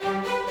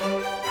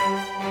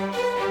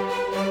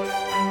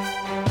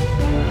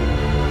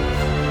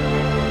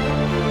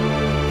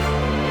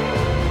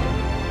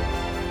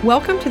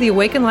Welcome to the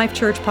Awaken Life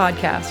Church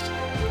podcast.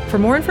 For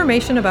more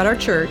information about our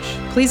church,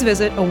 please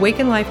visit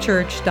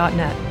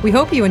awakenlifechurch.net. We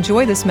hope you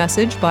enjoy this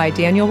message by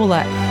Daniel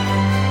Willett.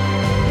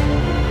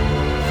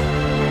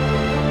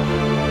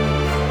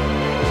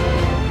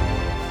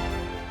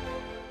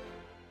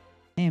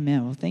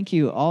 Amen. Well, thank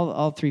you,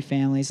 all three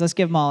families. Let's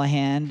give them all a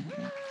hand.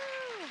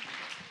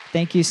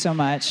 Thank you so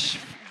much.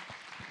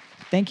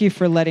 Thank you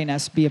for letting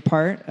us be a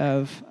part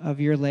of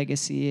your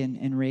legacy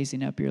and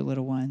raising up your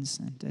little ones.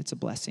 And it's a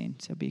blessing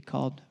to be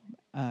called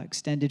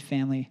extended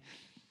family.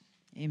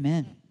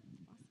 Amen.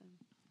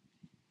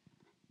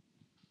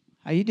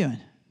 How you doing?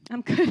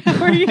 I'm good.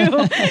 How are you?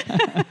 Am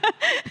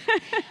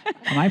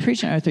I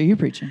preaching or are you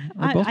preaching?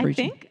 We're both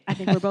preaching. I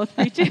think we're both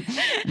preaching.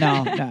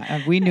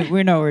 No, we know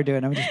what we're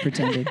doing. I'm just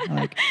pretending.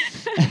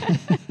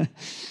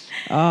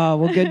 Oh,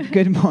 well,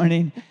 good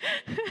morning.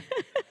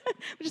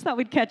 We just thought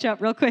we'd catch up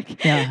real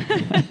quick. Yeah.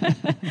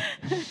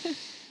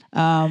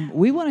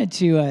 We wanted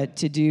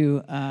to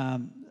do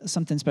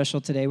something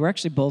special today. We're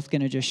actually both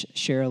going to just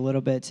share a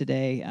little bit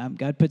today.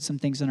 God put some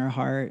things in our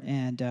heart,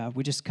 and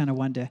we just kind of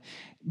wanted to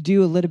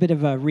do a little bit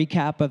of a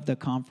recap of the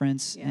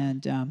conference. Yeah.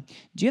 And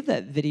do you have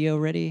that video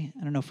ready?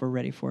 I don't know if we're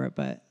ready for it,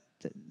 but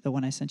the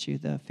one I sent you,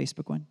 the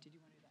Facebook one? Did you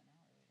want to do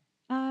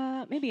that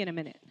now? Maybe in a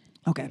minute.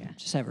 Okay, yeah.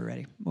 Just have it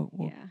ready.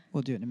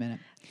 We'll do it in a minute.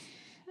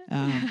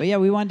 But yeah,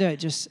 we wanted to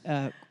just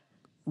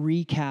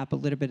recap a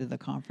little bit of the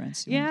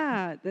conference.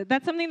 Yeah,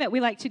 that's something that we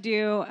like to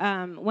do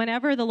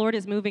whenever the Lord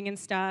is moving and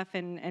stuff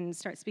and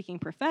start speaking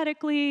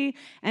prophetically.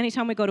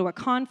 Anytime we go to a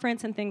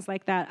conference and things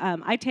like that,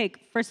 I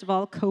take, first of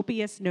all,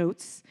 copious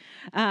notes,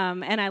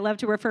 and I love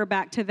to refer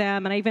back to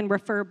them, and I even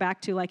refer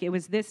back to, like, it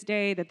was this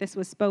day that this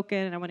was spoken,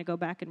 and I want to go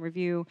back and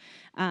review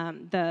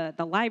the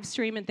live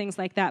stream and things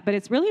like that. But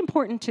it's really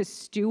important to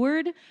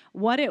steward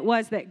what it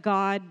was that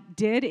God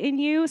did in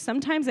you.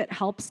 Sometimes it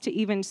helps to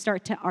even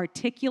start to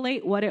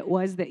articulate what it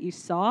was that you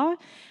saw,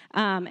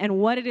 and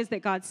what it is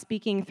that God's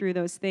speaking through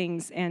those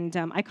things. And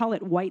I call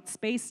it white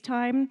space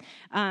time,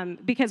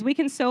 because we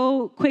can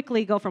so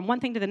quickly go from one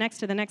thing to the next,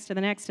 to the next, to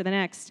the next, to the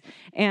next.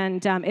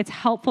 And it's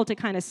helpful to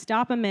kind of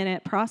stop a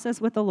minute,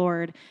 process with the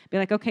Lord, be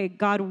like, okay,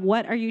 God,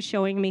 what are you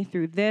showing me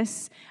through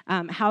this?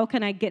 How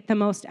can I get the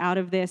most out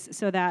of this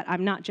so that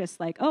I'm not just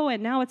like, oh,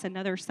 and now it's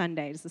another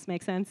Sunday. Does this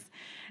make sense?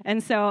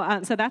 And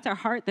so that's our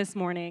heart this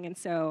morning. And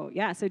so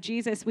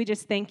Jesus, we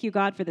just thank you,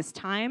 God, for this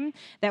time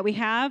that we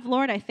have.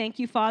 Lord, I thank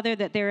you, Father,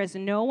 that there is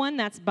no one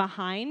that's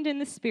behind in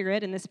the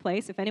spirit in this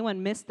place. If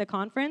anyone missed the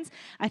conference,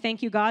 I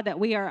thank you, God, that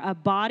we are a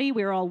body.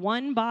 We are all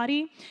one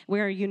body. We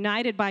are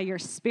united by your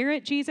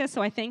spirit, Jesus.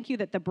 So I thank you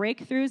that the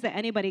breakthroughs that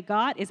anybody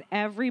got is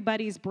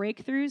everybody's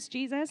breakthroughs,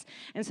 Jesus.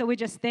 And so we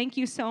just thank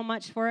you so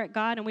much for it,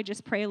 God. And we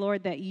just pray,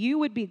 Lord, that you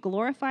would be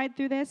glorified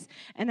through this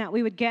and that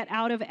we would get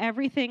out of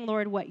everything,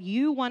 Lord, what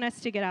you want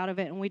us to get out of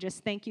it. And we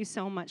just thank you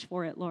so much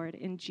for it, Lord.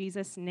 In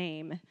Jesus'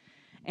 name,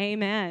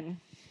 amen.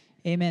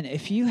 Amen.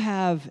 If you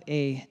have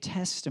a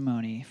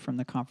testimony from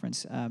the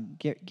conference,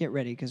 get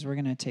ready, because we're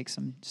going to take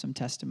some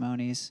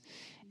testimonies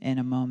in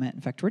a moment.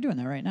 In fact, we're doing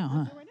that right now,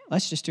 huh?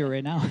 Let's just do it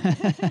right now.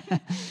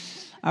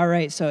 All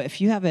right. So if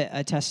you have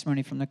a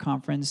testimony from the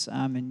conference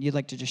and you'd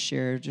like to just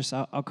share,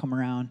 I'll come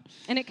around.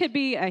 And it could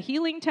be a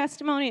healing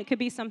testimony. It could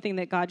be something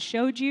that God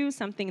showed you,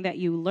 something that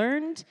you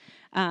learned,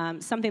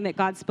 something that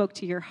God spoke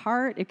to your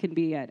heart. It can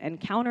be an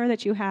encounter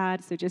that you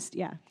had. So just,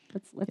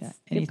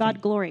 let's give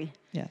God glory.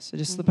 Yeah, so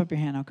just slip up your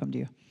hand. I'll come to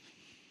you.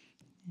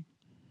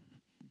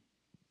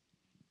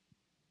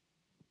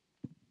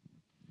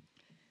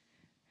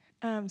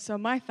 So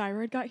my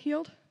thyroid got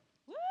healed.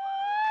 Woo!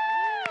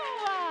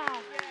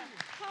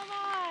 Come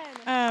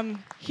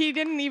on. He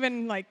didn't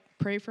even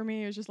pray for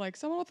me. It was just like,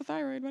 someone with a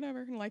thyroid,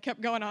 whatever, and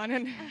kept going on.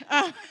 And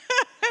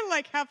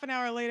half an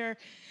hour later,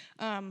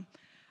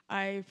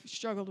 I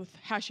struggled with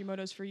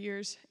Hashimoto's for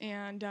years,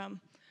 and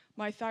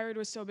my thyroid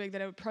was so big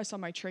that it would press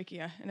on my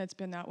trachea, and it's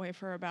been that way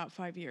for about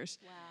 5 years.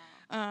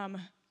 Wow.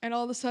 And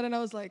all of a sudden, I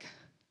was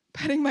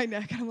patting my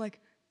neck, and I'm like,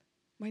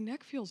 my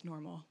neck feels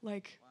normal.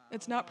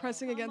 It's not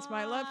pressing against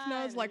my lymph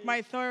nodes.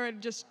 My thyroid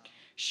just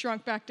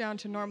shrunk back down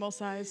to normal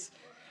size.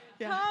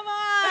 Yeah. Come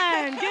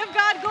on, give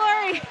God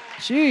glory.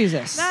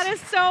 Jesus. That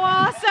is so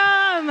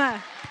awesome.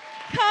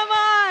 Come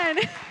on.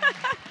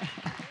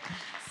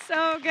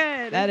 So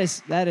good.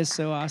 That is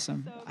so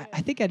awesome. So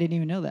I think I didn't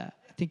even know that.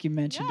 I think you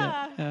mentioned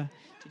it.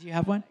 Did you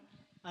have one?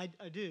 I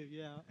do,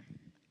 yeah.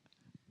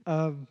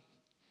 I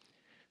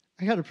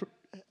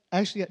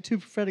actually got two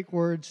prophetic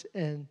words,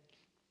 and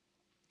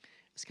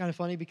it's kind of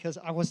funny because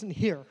I wasn't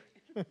here.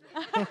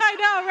 I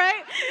know,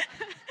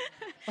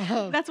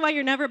 right? That's why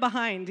you're never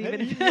behind,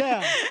 even.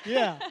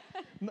 Yeah.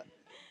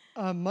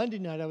 Monday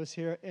night I was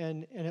here,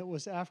 and it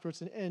was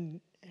afterwards,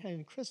 and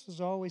Chris was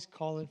always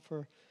calling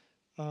for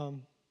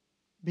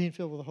being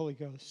filled with the Holy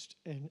Ghost,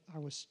 and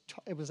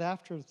it was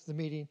after the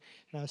meeting,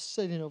 and I was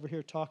sitting over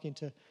here talking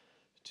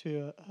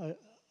to a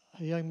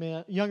young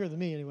man, younger than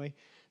me anyway,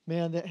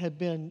 man that had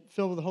been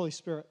filled with the Holy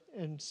Spirit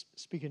and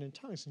speaking in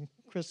tongues. And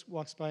Chris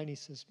walks by and he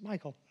says,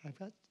 "Michael, and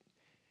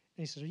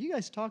he says, are you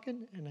guys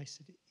talking?" And I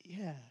said,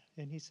 "Yeah."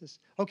 And he says,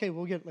 "Okay,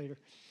 we'll get it later."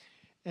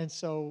 And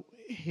so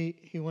he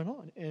went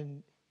on,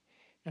 and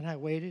I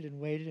waited and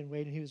waited and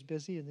waited. He was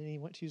busy, and then he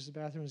went to use the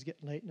bathroom. It was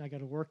getting late, and I got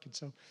to work. And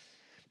so,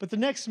 but the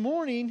next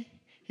morning,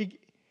 he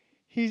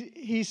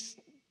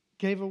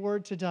gave a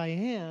word to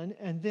Diane,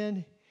 and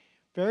then,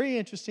 very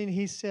interesting,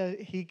 he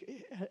said,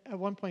 at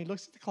one point, he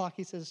looks at the clock,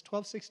 he says,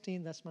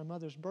 12:16, that's my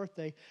mother's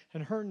birthday,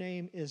 and her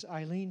name is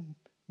Eileen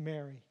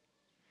Mary.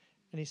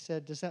 And he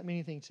said, does that mean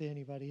anything to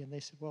anybody? And they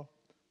said, well,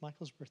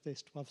 Michael's birthday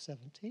is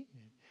 12:17.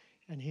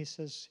 And he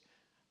says,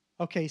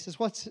 okay, he says,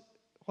 what's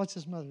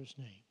his mother's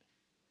name?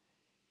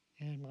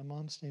 And my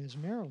mom's name is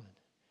Marilyn.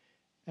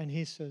 And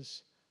he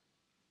says,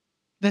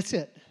 that's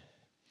it.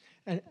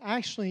 And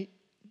actually,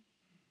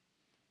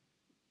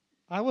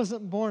 I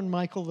wasn't born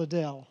Michael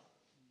Liddell.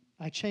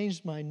 I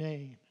changed my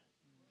name.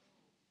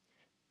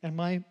 And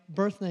my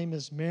birth name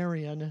is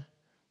Marion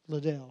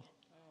Liddell.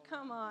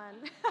 Come on.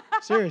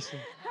 Seriously.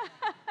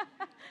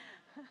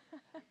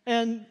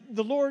 And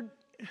the Lord's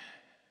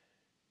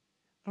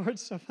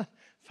so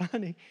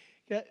funny.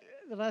 The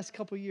last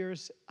couple of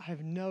years,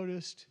 I've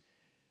noticed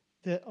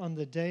that on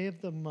the day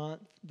of the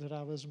month that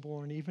I was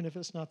born, even if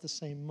it's not the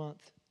same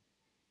month,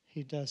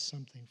 he does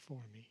something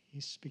for me. He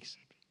speaks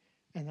something.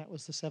 And that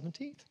was the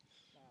 17th.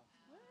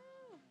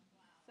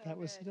 That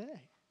was the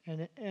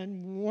day.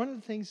 And one of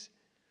the things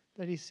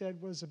that he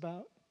said was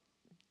about,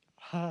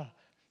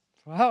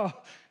 wow.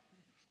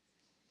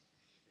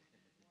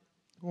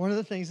 One of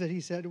the things that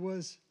he said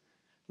was,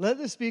 let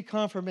this be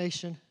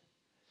confirmation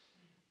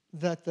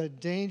that the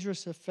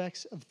dangerous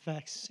effects of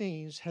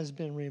vaccines has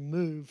been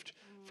removed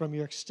from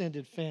your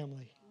extended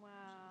family.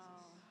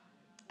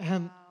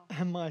 Wow.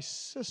 And my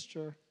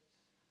sister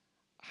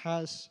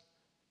has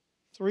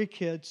 3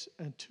 kids,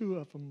 and 2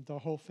 of them, the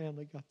whole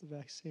family got the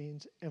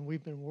vaccines, and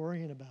we've been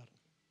worrying about them.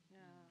 Yeah.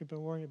 We've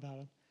been worrying about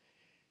them.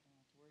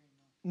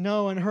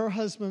 No, and her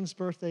husband's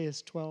birthday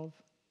is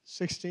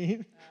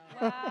 12/16.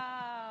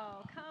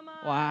 Wow. Come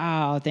on.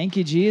 Wow. Thank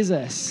you,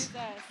 Jesus.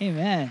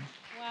 Amen.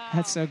 Wow.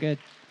 That's so good.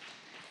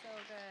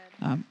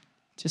 So good.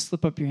 Just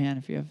slip up your hand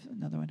if you have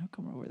another one. I'll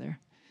come over there.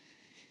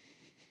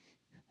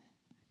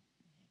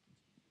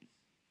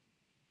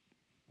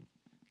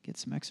 Get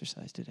some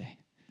exercise today.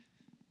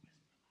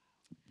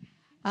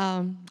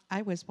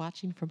 I was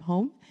watching from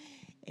home,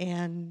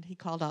 and he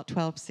called out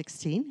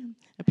 12:16.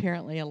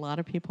 Apparently, a lot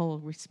of people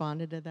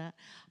responded to that.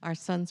 Our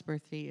son's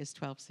birthday is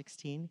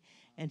 12/16,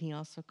 and he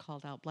also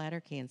called out bladder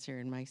cancer,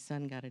 and my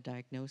son got a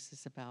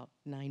diagnosis about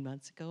 9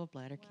 months ago of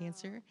bladder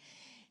cancer.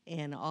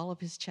 And all of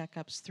his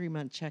checkups,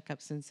 3-month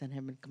checkups since then,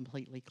 have been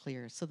completely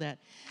clear. So that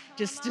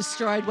just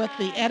destroyed what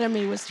the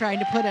enemy was trying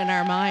to put in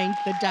our mind,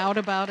 the doubt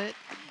about it,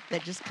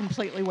 that just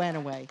completely went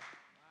away.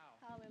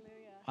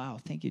 Hallelujah. Wow.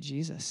 Thank you,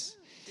 Jesus.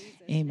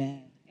 Jesus.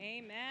 Amen.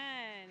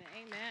 Amen.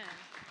 Amen.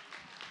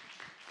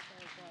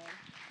 So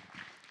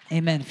good.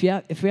 Amen.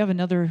 If we have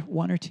another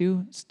one or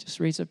two, just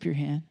raise up your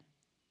hand.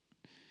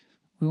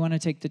 We want to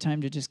take the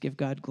time to just give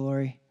God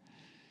glory.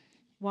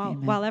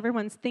 While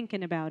everyone's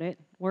thinking about it,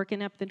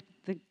 working up the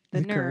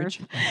nerve, courage.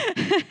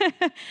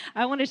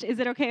 I want to. Is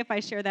it okay if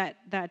I share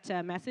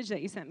that message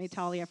that you sent me,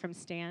 Talia, from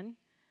Stan?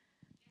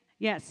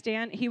 Yeah,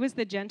 Stan. He was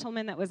the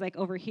gentleman that was like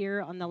over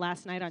here on the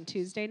last night on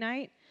Tuesday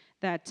night.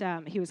 That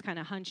he was kind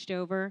of hunched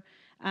over,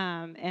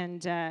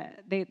 and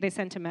they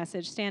sent a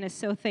message. Stan is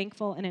so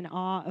thankful and in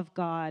awe of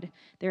God.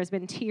 There has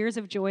been tears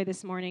of joy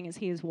this morning as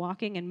he is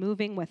walking and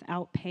moving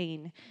without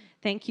pain.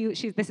 Thank you.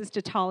 This is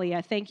to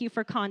Talia. Thank you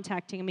for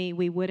contacting me.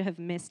 We would have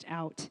missed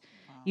out.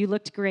 Wow. You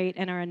looked great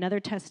and are another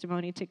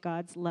testimony to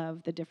God's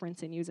love. The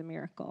difference in you is a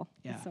miracle.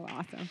 Yeah. It's so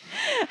awesome.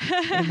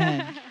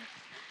 Amen.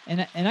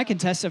 And I can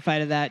testify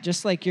to that.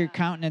 Just like your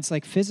countenance,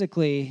 like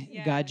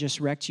physically, God just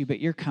wrecked you, but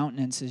your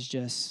countenance is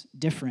just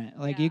different.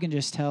 Like you can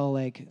just tell,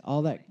 like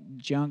all that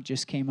junk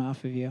just came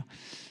off of you.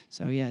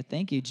 So yeah,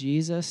 thank you,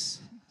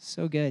 Jesus.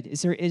 So good.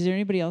 Is there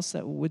anybody else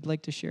that would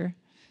like to share?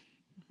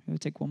 We'll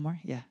take one more.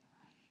 Yeah.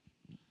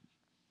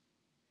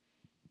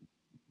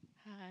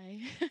 Hi.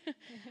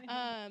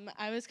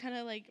 I was kind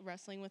of like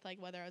wrestling with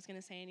like whether I was going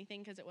to say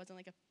anything because it wasn't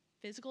like a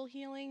physical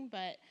healing,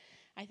 but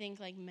I think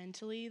like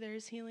mentally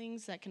there's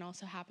healings that can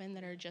also happen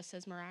that are just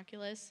as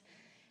miraculous.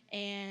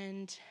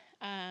 And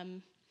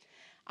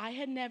I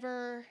had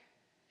never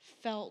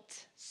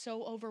felt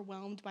so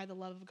overwhelmed by the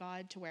love of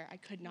God to where I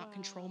could not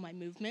control my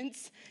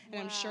movements.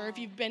 And I'm sure if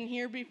you've been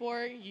here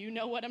before, you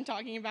know what I'm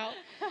talking about.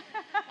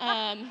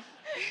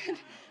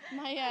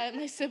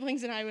 My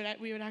siblings and I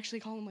we would actually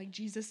call them like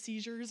Jesus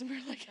seizures, and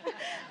we're like,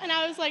 and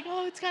I was like,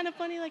 oh, it's kind of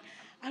funny, like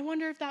I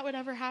wonder if that would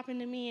ever happen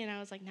to me. And I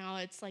was like, no,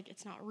 it's like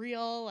it's not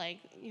real, like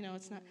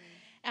it's not.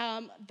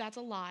 That's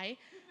a lie.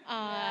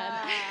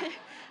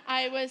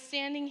 I was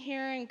standing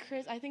here, and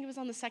Chris, I think it was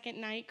on the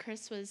second night,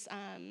 Chris was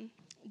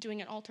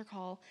doing an altar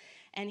call,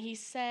 and he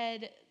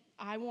said,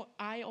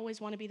 I always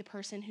want to be the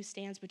person who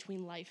stands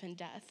between life and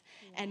death.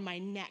 And my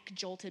neck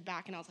jolted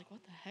back, and I was like,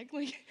 what the heck?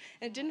 Like,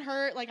 it didn't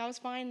hurt. Like, I was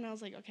fine, and I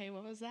was like, okay,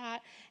 what was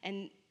that?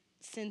 And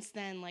since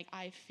then, like,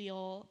 I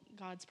feel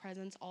God's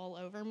presence all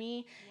over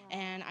me,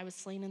 and I was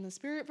slain in the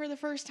spirit for the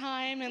first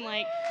time, and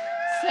like,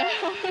 so,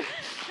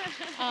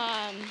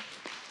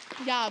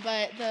 Yeah,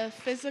 but the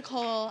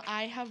physical,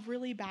 I have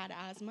really bad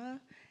asthma,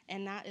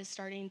 and that is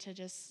starting to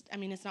just, I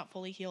mean, it's not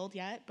fully healed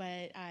yet,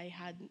 but I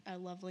had a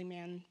lovely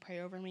man pray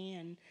over me,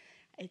 and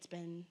it's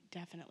been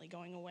definitely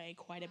going away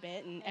quite a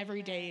bit, and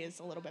every day is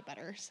a little bit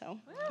better, so,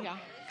 yeah.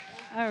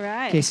 All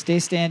right. Okay, stay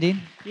standing.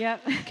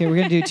 Yep. Okay, we're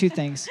going to do two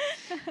things.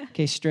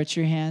 Okay, stretch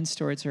your hands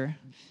towards her.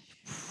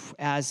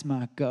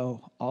 Asthma,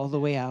 go all the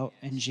way out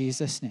in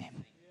Jesus'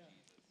 name.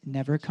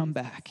 Never come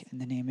back in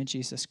the name of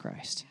Jesus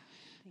Christ.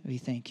 We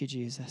thank you,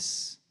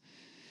 Jesus.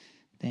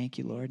 Thank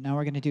you, Lord. Now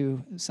we're going to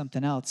do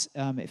something else.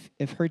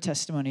 If her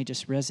testimony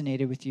just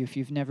resonated with you, if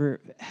you've never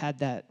had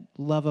that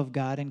love of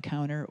God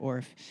encounter, or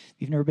if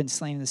you've never been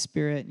slain in the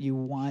Spirit, you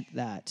want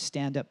that,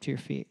 stand up to your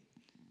feet.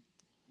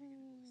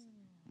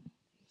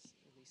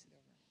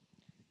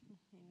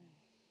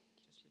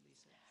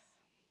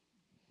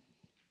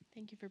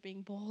 Thank you for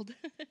being bold.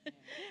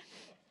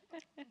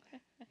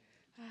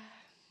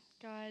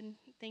 God,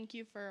 thank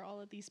you for all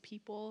of these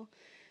people.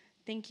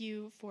 Thank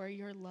you for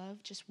your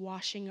love just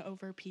washing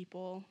over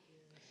people.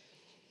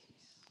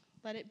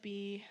 Let it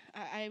be.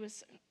 I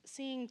was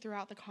seeing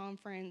throughout the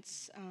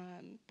conference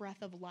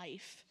breath of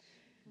life,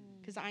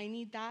 because I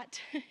need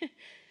that.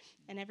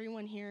 And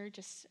everyone here,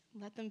 just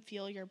let them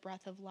feel your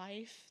breath of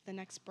life. The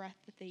next breath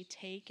that they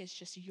take is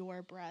just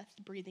your breath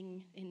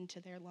breathing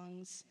into their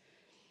lungs.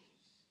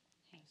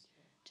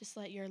 Just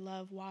let your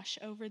love wash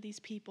over these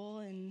people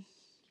and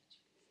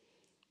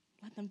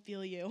let them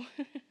feel you.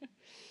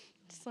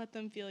 Just let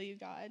them feel you,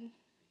 God.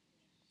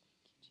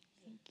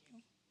 Thank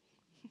you.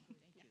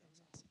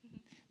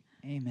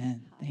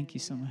 Amen. Thank you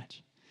so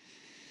much.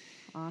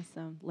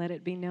 Awesome. Let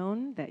it be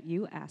known that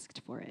you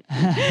asked for it.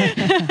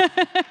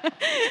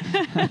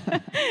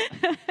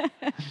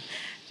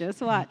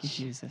 Just watch. Thank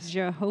you, Jesus.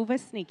 Jehovah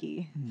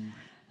Sneaky.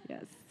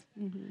 Yes.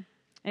 Mm-hmm.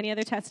 Any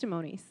other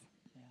testimonies?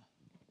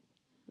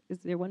 Is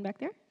there one back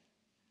there?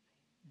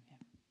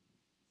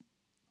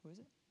 Who is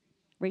it?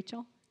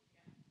 Rachel?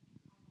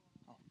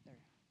 Oh, there.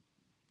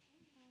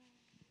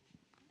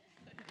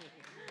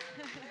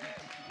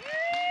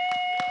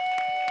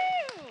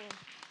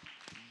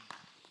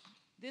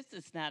 This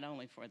is not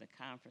only for the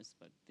conference,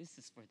 but this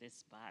is for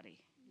this body.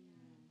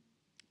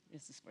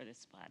 This is for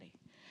this body.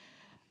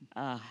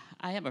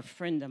 I have a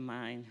friend of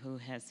mine who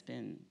has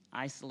been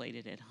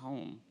isolated at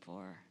home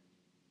for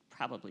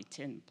probably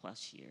 10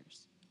 plus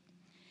years.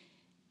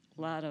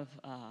 A lot of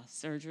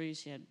surgery.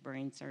 She had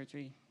brain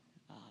surgery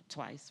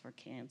twice for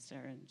cancer,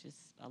 and just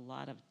a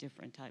lot of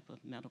different type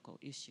of medical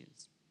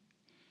issues.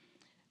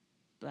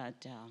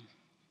 But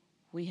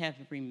we have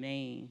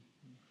remained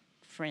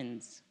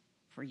friends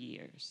for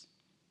years.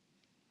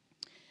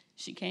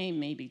 She came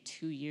maybe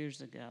 2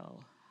 years ago,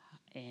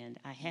 and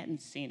I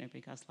hadn't seen her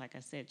because, like I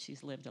said,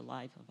 she's lived a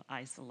life of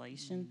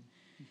isolation.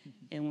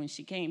 And when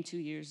she came 2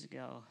 years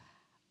ago,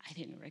 I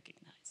didn't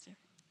recognize her.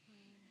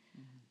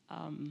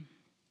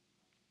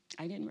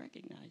 I didn't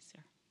recognize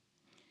her.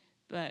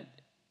 But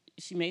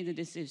she made the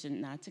decision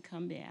not to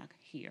come back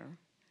here.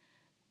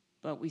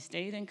 But we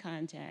stayed in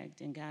contact,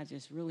 and God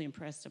just really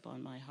impressed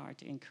upon my heart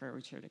to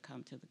encourage her to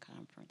come to the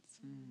conference.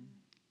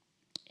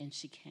 And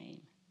she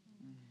came.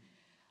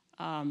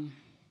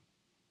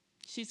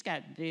 She's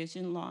got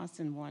vision loss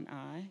in one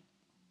eye,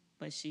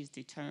 but she's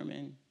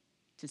determined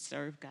to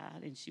serve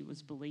God, and she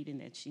was believing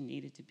that she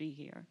needed to be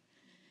here.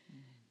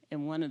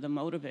 And one of the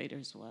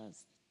motivators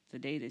was the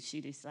day that she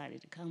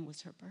decided to come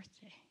was her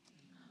birthday.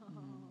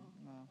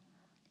 Wow.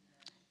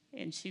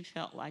 And she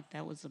felt like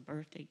that was a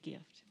birthday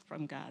gift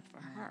from God for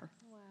her.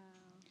 Wow.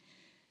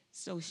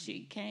 So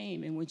she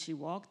came, and when she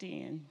walked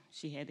in,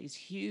 she had these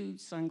huge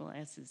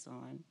sunglasses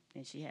on,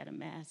 and she had a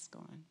mask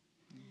on.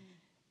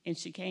 And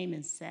she came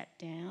and sat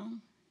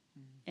down,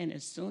 and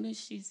as soon as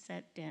she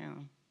sat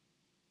down,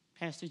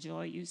 Pastor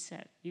Joy,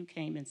 you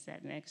came and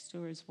sat next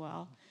to her as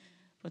well,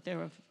 but there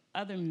were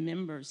other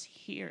members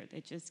here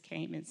that just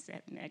came and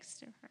sat next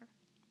to her.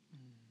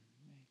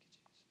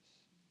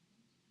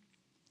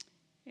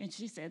 And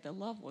she said the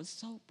love was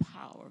so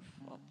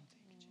powerful.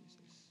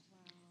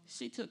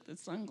 She took the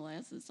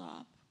sunglasses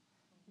off.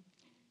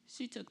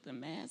 She took the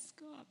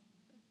mask off.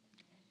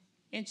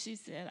 And she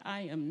said,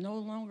 I am no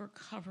longer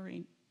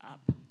covering up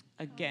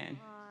again.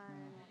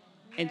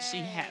 And she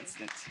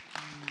hasn't.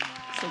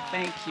 So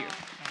thank you.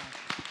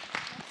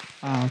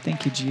 Wow,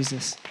 thank you,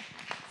 Jesus.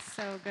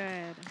 So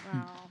good.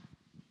 Wow.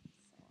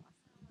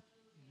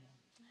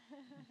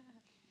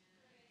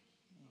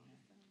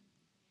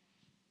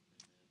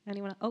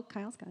 Anyone? Oh,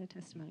 Kyle's got a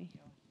testimony.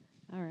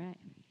 All right.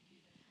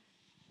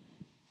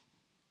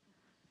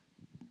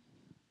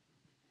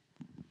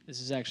 This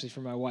is actually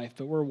for my wife,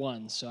 but we're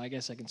one, so I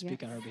guess I can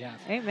speak on her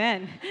behalf.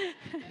 Amen.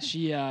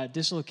 She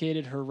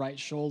dislocated her right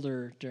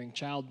shoulder during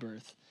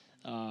childbirth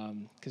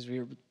because we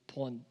were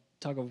pulling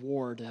tug of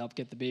war to help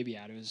get the baby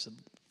out. It was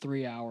a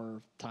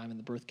 3-hour time in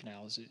the birth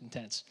canal. It was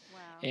intense. Wow.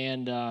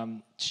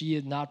 And she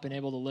had not been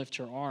able to lift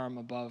her arm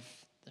above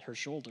her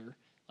shoulder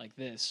like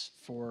this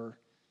for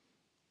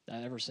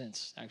ever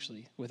since,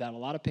 actually, without a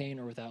lot of pain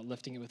or without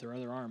lifting it with her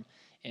other arm.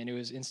 And it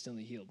was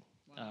instantly healed.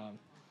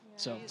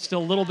 So still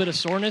a little bit of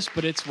soreness,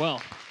 but it's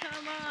well.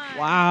 Come on.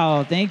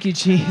 Wow. Thank you,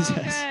 Jesus.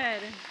 So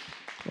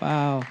good.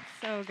 Wow.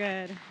 So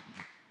good.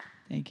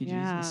 Thank you,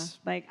 Yeah, Jesus.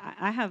 like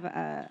I have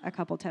a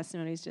couple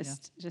testimonies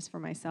just for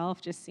myself,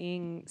 just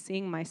seeing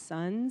my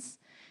sons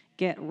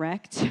get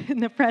wrecked in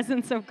the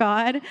presence of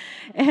God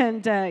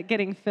and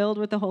getting filled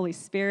with the Holy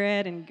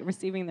Spirit and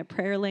receiving the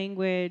prayer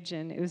language,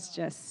 and it was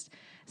just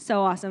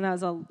so awesome. That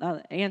was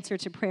an answer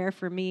to prayer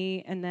for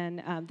me. And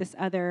then this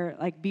other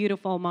like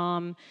beautiful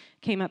mom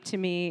came up to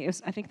me.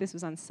 I think this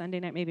was on Sunday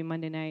night, maybe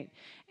Monday night,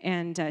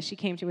 and she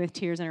came to me with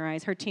tears in her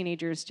eyes. Her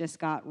teenagers just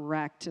got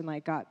wrecked and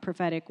like got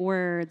prophetic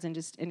words and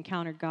just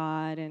encountered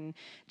God and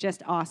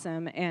just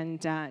awesome.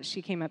 And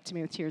she came up to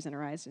me with tears in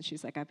her eyes, and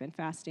she's like, "I've been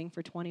fasting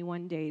for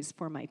 21 days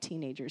for my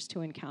teenagers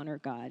to encounter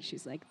God."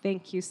 She's like,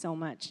 "Thank you so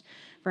much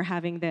for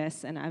having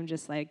this." And I'm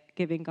just like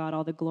giving God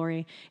all the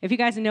glory. If you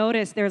guys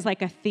notice, there's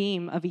like a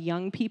theme of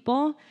young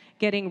people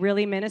getting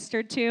really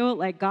ministered to.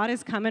 Like God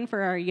is coming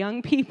for our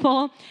young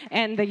people,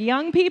 and the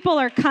young people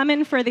are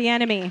coming for the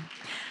enemy.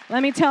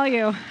 Let me tell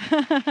you.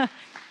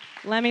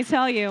 Let me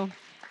tell you.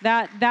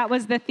 That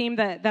was the theme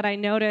that I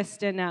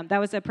noticed, and that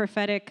was a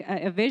prophetic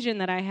a vision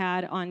that I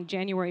had on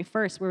January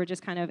 1st. We were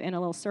just kind of in a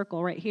little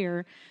circle right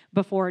here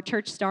before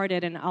church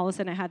started, and all of a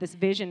sudden I had this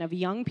vision of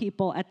young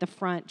people at the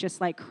front just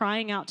like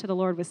crying out to the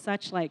Lord with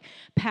such like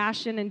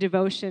passion and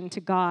devotion to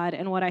God.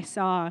 And what I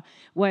saw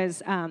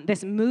was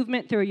this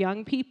movement through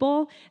young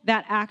people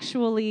that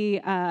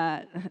actually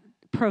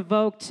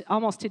provoked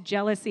almost to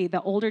jealousy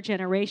the older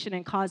generation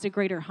and caused a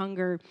greater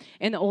hunger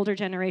in the older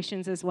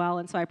generations as well.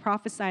 And so I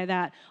prophesy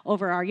that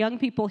over our young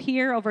people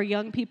here, over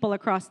young people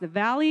across the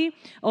valley,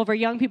 over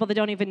young people that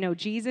don't even know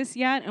Jesus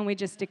yet. And we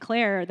just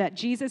declare that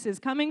Jesus is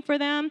coming for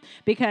them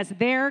because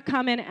they're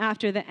coming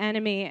after the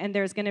enemy, and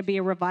there's going to be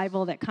a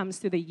revival that comes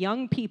through the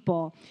young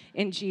people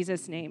in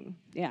Jesus' name.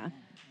 Yeah.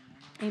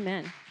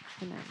 Amen.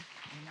 Amen.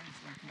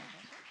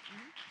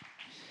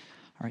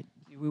 All right.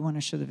 Do we want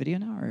to show the video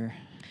now, or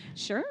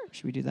Sure.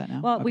 should we do that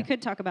now? Well, Okay. we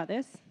could talk about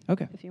this.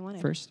 Okay. If you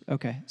wanted. First?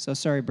 Okay. So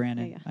sorry,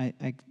 Brandon. Yeah,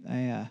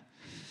 I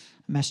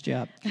messed you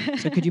up.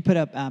 So could you put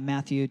up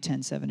Matthew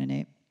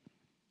 10:7-8?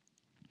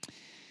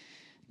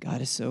 God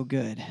is so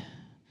good.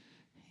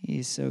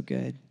 He's so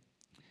good.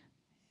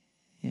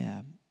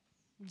 Yeah.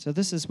 So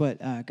this is what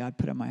God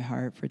put on my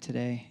heart for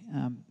today.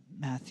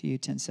 Matthew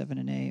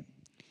 10:7-8.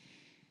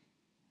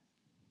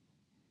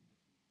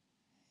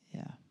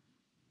 Yeah.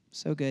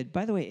 So good.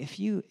 By the way,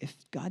 if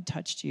God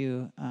touched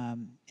you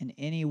in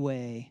any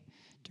way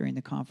during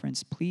the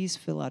conference, please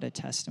fill out a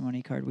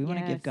testimony card. We want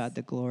to give Yes. God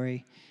the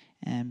glory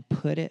and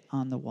put it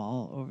on the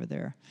wall over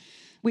there.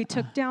 We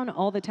took down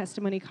all the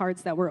testimony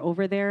cards that were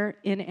over there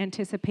in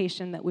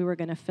anticipation that we were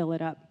going to fill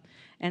it up.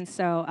 And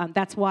so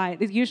that's why,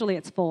 usually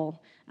it's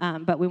full,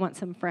 but we want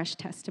some fresh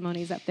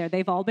testimonies up there.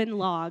 They've all been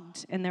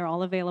logged, and they're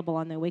all available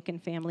on the Awaken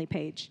Family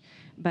page.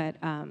 But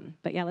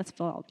yeah, let's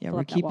fill Yeah, fill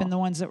we're up that keeping wall. the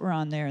ones that were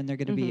on there, and they're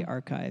going to be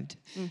archived.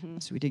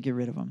 So we did get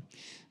rid of them.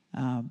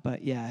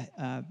 But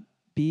yeah,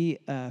 be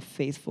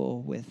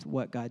faithful with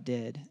what God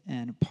did.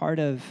 And part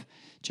of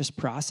just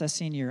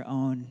processing your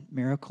own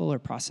miracle or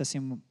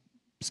processing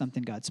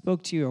something God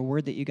spoke to you or a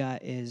word that you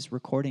got is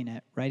recording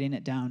it, writing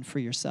it down for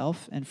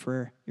yourself and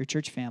for your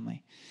church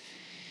family.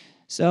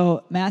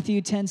 So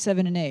Matthew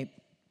 10:7-8.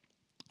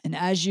 And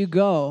as you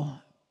go,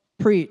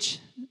 preach.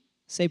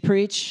 Say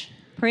preach.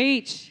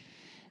 Preach.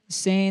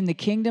 Saying the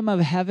kingdom of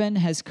heaven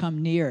has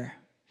come near.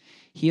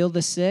 Heal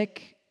the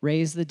sick,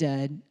 raise the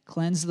dead,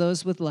 cleanse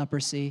those with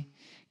leprosy,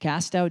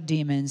 cast out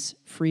demons.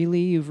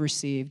 Freely you've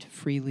received,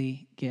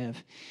 freely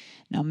give.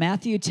 Now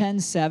Matthew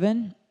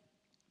 10:7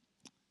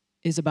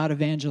 is about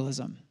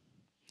evangelism.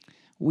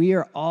 We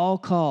are all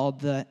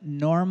called, the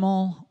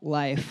normal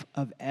life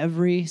of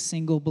every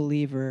single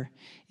believer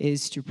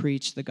is to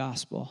preach the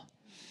gospel.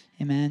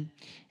 Amen.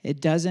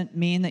 It doesn't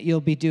mean that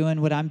you'll be doing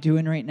what I'm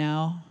doing right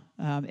now.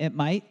 It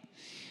might,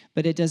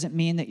 but it doesn't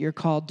mean that you're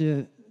called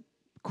to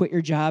quit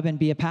your job and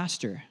be a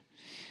pastor.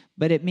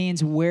 But it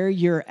means where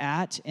you're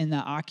at in the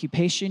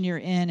occupation you're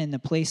in the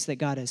place that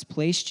God has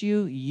placed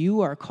you,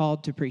 you are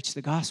called to preach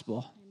the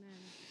gospel.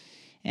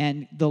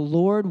 And the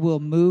Lord will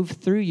move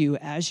through you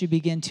as you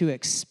begin to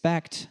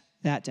expect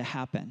that to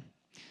happen.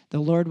 The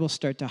Lord will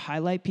start to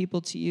highlight people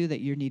to you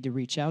that you need to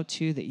reach out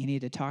to, that you need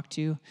to talk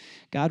to.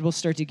 God will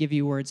start to give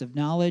you words of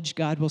knowledge.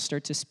 God will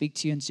start to speak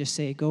to you and just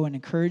say, go and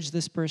encourage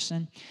this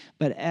person.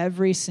 But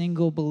every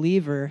single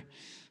believer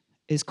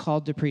is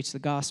called to preach the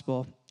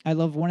gospel. I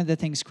love one of the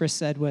things Chris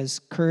said was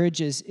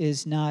courage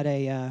is not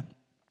a,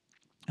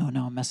 oh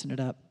no, I'm messing it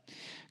up.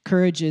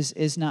 Courage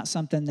is not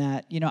something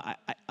that,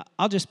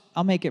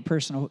 I'll make it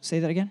personal.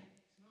 Say that again.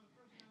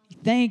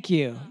 Thank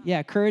you.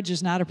 Yeah, courage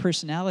is not a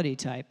personality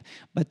type,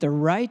 but the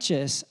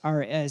righteous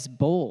are as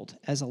bold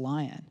as a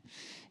lion.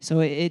 So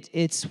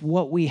it's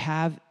what we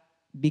have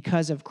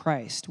because of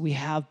Christ. We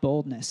have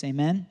boldness.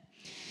 Amen.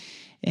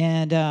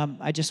 And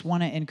I just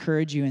want to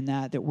encourage you in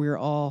that we're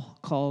all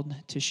called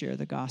to share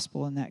the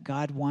gospel and that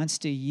God wants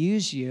to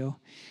use you.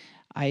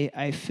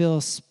 I feel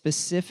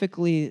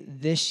specifically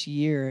this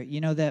year,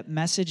 that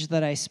message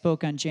that I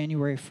spoke on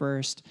January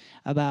 1st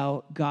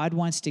about God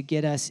wants to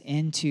get us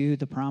into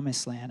the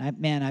promised land.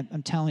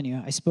 I'm telling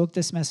you, I spoke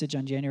this message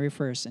on January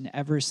 1st, and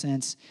ever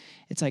since,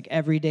 it's like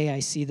every day I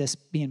see this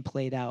being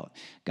played out.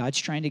 God's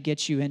trying to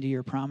get you into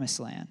your promised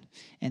land,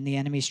 and the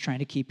enemy's trying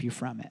to keep you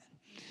from it.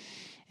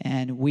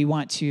 And we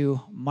want to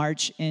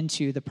march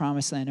into the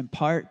promised land, and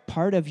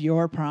part of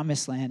your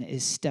promised land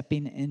is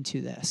stepping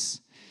into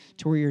this,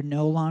 to where you're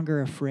no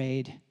longer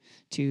afraid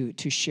to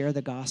share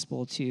the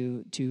gospel,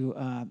 to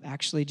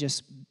actually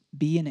just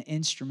be an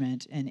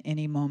instrument in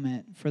any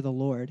moment for the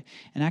Lord.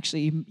 And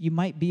actually, you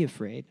might be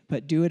afraid,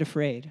 but do it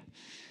afraid.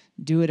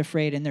 Do it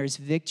afraid, and there's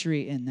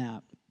victory in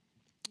that.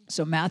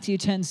 So Matthew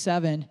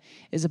 10:7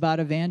 is about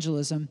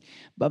evangelism,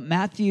 but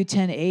Matthew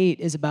 10:8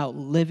 is about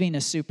living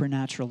a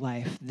supernatural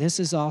life. This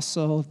is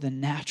also the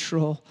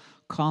natural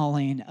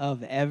calling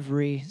of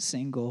every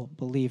single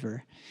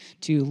believer,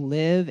 to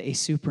live a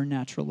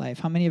supernatural life.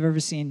 How many have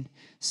ever seen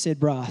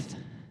Sid Roth?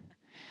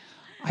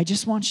 I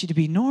just want you to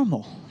be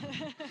normal.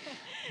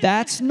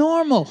 That's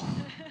normal.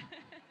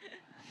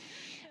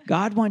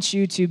 God wants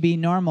you to be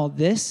normal.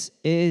 This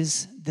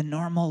is the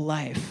normal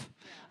life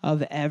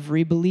of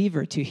every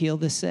believer, to heal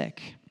the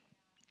sick.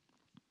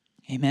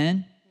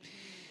 Amen?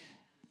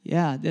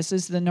 Yeah, this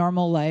is the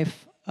normal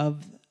life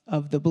of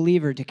the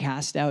believer, to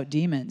cast out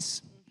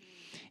demons.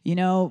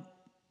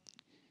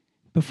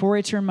 Before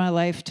I turned my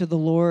life to the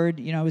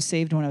Lord, I was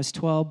saved when I was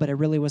 12, but I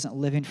really wasn't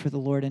living for the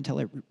Lord until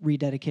I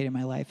rededicated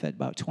my life at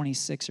about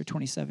 26 or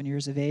 27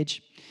 years of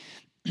age.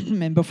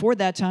 And before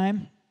that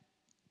time,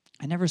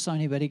 I never saw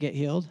anybody get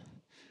healed.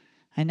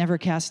 I never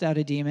cast out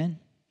a demon.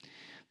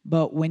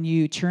 But when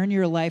you turn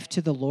your life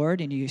to the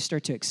Lord and you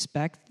start to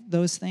expect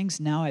those things,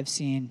 now I've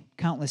seen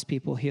countless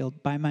people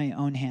healed by my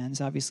own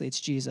hands. Obviously, it's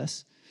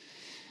Jesus.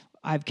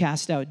 I've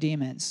cast out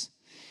demons.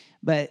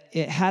 But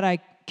had I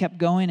kept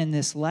going in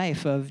this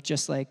life of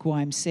just like, well,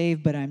 I'm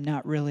saved, but I'm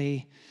not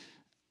really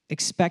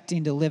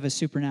expecting to live a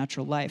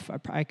supernatural life,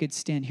 I could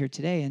stand here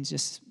today and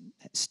just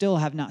still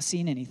have not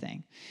seen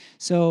anything.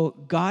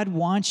 So God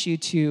wants you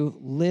to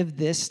live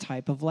this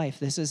type of life.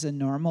 This is a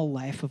normal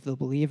life of the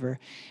believer.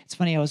 It's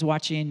funny, I was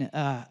watching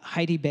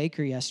Heidi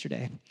Baker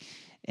yesterday,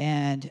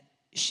 and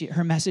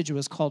her message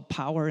was called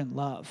Power and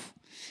Love.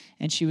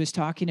 And she was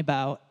talking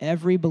about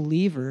every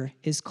believer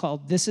is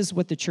called, this is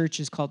what the church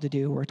is called to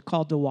do. We're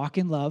called to walk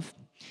in love,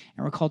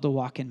 and we're called to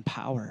walk in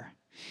power.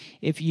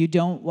 If you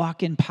don't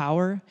walk in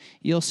power,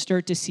 you'll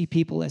start to see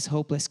people as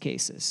hopeless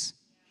cases,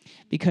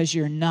 because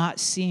you're not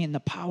seeing the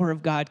power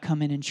of God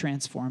come in and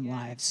transform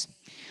lives.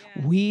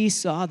 Yeah. We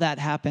saw that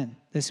happen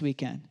this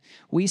weekend.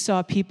 We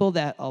saw people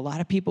that a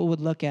lot of people would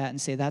look at and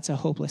say, that's a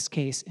hopeless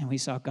case, and we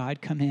saw God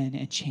come in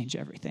and change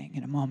everything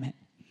in a moment.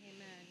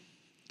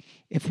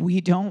 If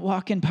we don't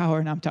walk in power,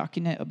 and I'm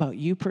talking about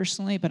you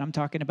personally, but I'm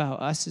talking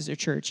about us as a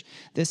church,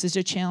 this is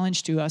a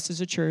challenge to us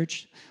as a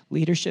church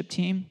leadership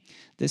team.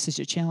 This is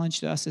a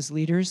challenge to us as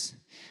leaders.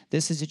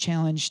 This is a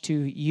challenge to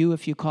you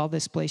if you call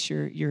this place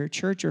your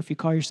church, or if you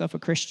call yourself a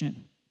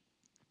Christian.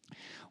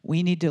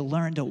 We need to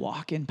learn to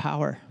walk in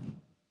power.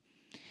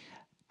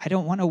 I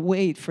don't want to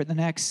wait for the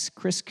next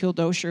Chris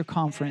Kildosher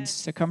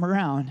conference to come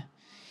around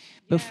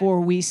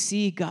before we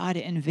see God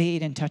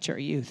invade and touch our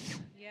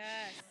youth.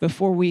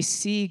 Before we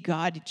see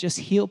God just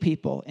heal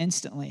people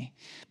instantly.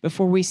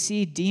 Before we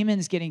see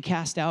demons getting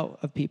cast out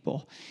of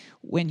people.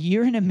 When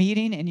you're in a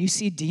meeting and you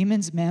see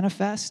demons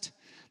manifest,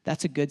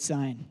 that's a good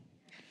sign.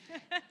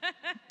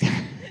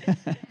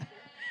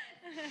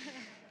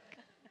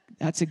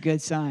 That's a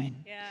good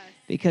sign. Yes.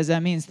 Because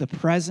that means the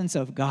presence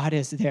of God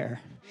is there.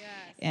 Yes.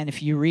 And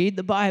if you read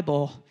the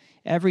Bible,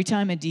 every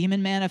time a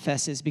demon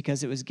manifests is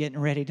because it was getting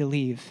ready to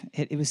leave.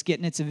 It was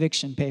getting its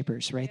eviction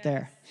papers right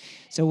there.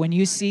 So when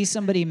you see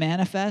somebody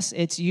manifest,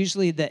 it's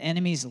usually the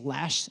enemy's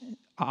last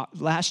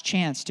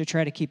chance to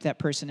try to keep that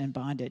person in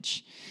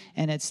bondage.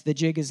 And it's the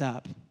jig is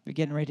up. They're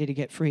getting ready to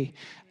get free.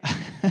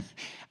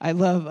 I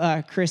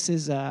love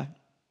Chris's,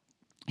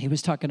 he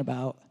was talking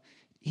about,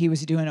 he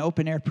was doing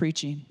open air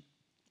preaching.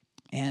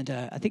 And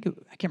I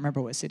can't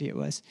remember what city it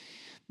was.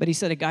 But he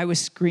said a guy was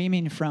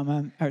screaming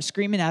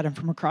at him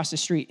from across the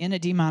street in a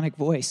demonic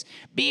voice,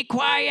 "Be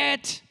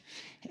quiet!"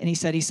 And he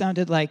said he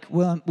sounded like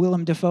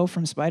Willem Dafoe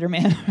from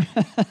Spider-Man.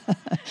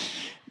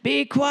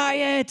 "Be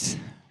quiet!"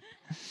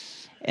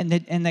 And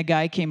the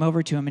guy came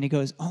over to him and he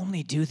goes,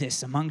 "Only do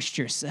this amongst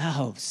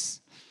yourselves."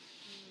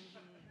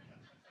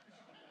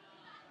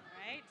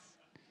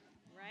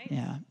 Right.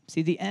 Yeah.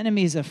 See, the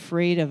enemy is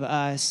afraid of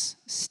us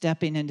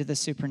stepping into the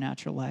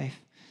supernatural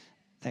life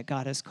that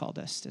God has called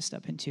us to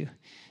step into.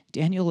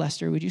 Daniel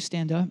Lester, would you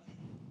stand up?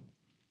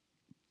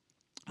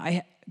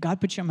 God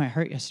put you on my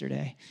heart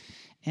yesterday,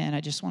 and I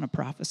just want to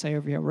prophesy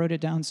over you. I wrote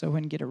it down so I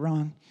wouldn't get it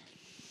wrong.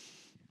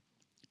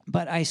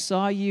 But I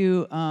saw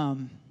you,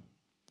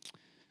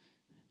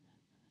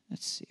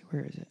 let's see,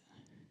 where is it?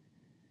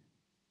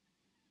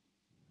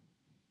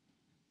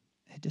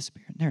 It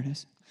disappeared. There it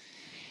is.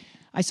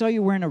 I saw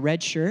you wearing a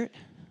red shirt,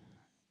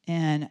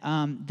 And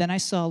then I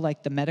saw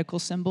like the medical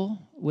symbol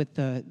with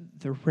the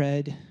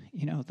red,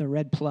 the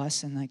red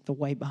plus and like the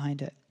white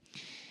behind it.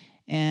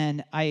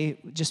 And I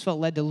just felt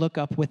led to look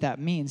up what that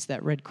means,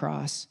 that red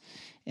cross.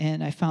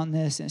 And I found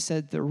this, and it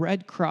said the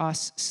red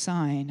cross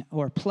sign,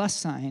 or plus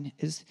sign,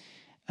 is,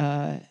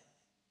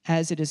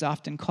 as it is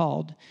often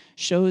called,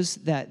 shows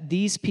that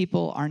these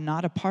people are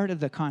not a part of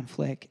the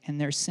conflict, and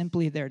they're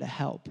simply there to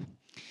help.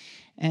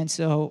 And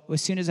so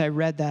as soon as I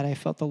read that, I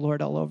felt the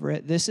Lord all over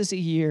it. This is a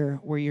year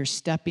where you're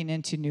stepping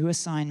into new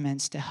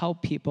assignments to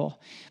help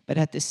people, but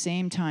at the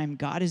same time,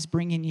 God is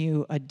bringing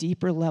you a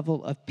deeper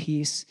level of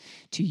peace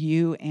to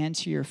you and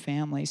to your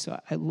family. So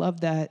I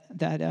love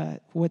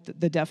that what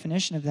the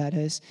definition of that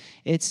is.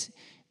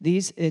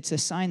 It's a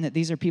sign that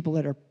these are people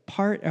that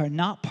are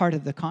not part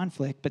of the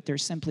conflict, but they're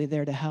simply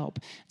there to help.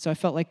 So I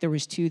felt like there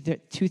was two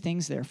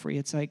things there for you.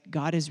 It's like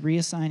God is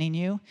reassigning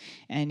you,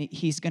 and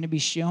he's going to be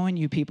showing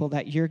you people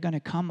that you're going to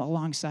come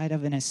alongside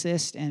of and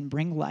assist and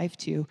bring life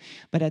to.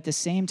 But at the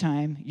same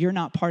time, you're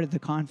not part of the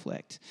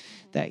conflict,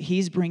 that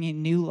he's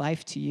bringing new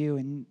life to you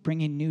and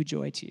bringing new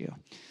joy to you.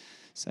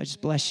 So I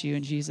just bless you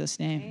in Jesus'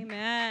 name.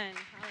 Amen.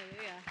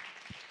 Hallelujah.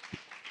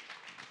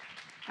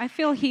 I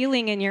feel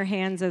healing in your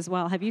hands as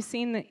well. Have you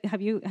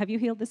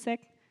healed the sick?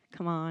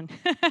 Come on.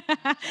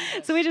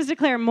 So we just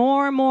declare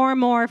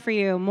more for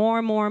you.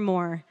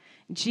 More.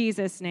 In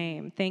Jesus'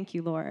 name. Thank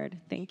you, Lord.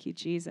 Thank you,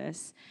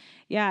 Jesus.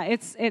 Yeah,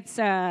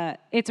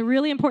 it's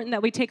really important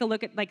that we take a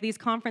look at like these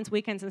conference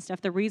weekends and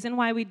stuff. The reason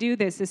why we do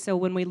this is so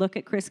when we look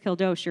at Chris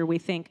Kildosher, we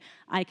think,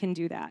 I can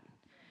do that.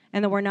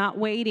 And that we're not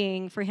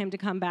waiting for him to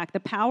come back. The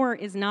power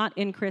is not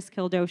in Chris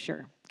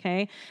Kildosher,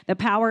 okay? The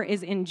power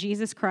is in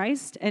Jesus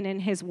Christ and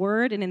in his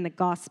word and in the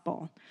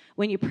gospel.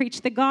 When you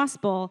preach the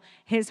gospel,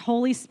 his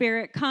Holy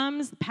Spirit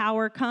comes,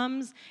 power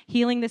comes,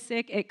 healing the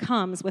sick, it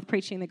comes with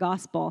preaching the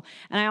gospel.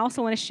 And I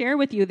also want to share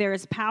with you, there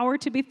is power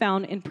to be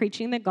found in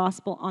preaching the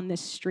gospel on the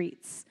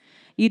streets.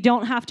 You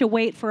don't have to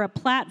wait for a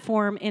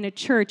platform in a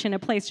church, in a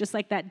place just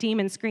like that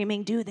demon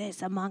screaming, do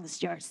this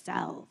amongst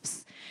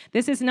yourselves.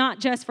 This is not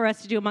just for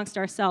us to do amongst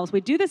ourselves.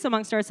 We do this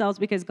amongst ourselves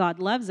because God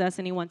loves us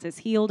and he wants us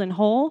healed and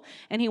whole,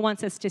 and he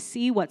wants us to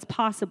see what's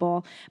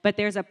possible. But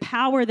there's a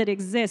power that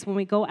exists when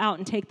we go out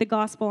and take the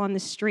gospel on the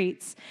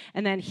streets,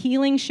 and then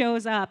healing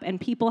shows up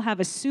and people have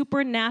a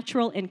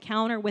supernatural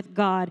encounter with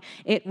God.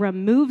 It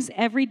removes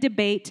every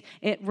debate.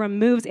 It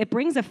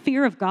brings a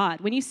fear of God.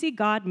 When you see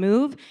God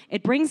move,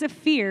 it brings a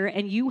fear,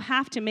 and you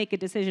have to make a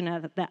decision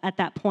at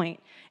that point.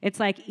 It's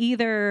like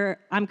either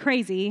I'm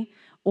crazy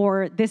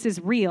or this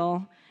is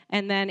real,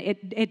 and then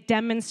it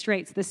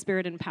demonstrates the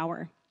spirit and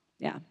power.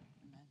 Yeah.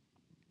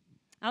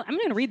 I'm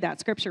going to read that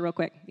scripture real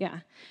quick.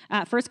 Yeah.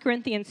 1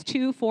 Corinthians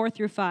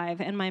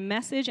 2:4-5. And my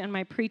message and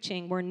my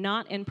preaching were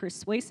not in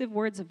persuasive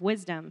words of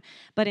wisdom,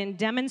 but in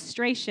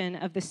demonstration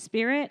of the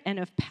Spirit and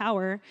of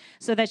power,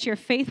 so that your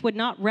faith would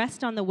not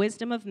rest on the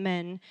wisdom of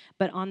men,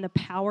 but on the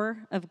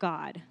power of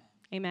God.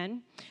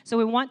 Amen. So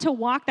we want to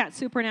walk that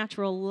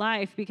supernatural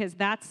life because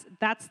that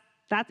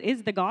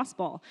is the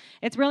gospel.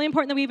 It's really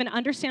important that we even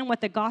understand what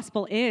the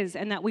gospel is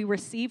and that we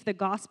receive the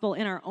gospel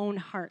in our own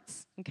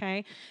hearts,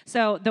 okay?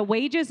 So the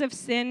wages of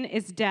sin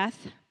is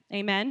death,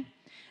 amen?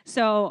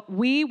 So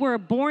we were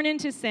born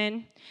into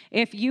sin.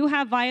 If you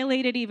have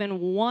violated even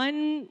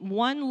one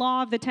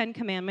law of the 10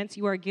 Commandments,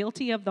 you are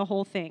guilty of the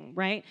whole thing,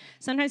 right?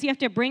 Sometimes you have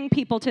to bring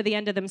people to the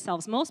end of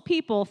themselves. Most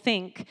people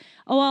think,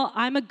 oh, well,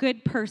 I'm a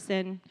good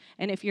person,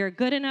 and if you're a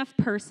good enough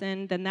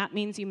person, then that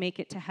means you make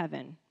it to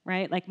heaven,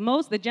 right? Like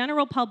the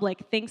general public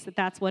thinks that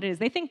that's what it is.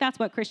 They think that's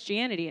what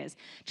Christianity is.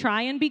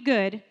 Try and be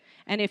good.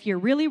 And if you're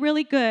really,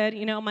 really good,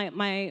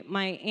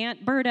 my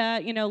Aunt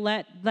Berta,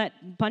 let a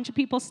bunch of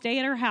people stay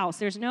at her house.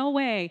 There's no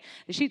way.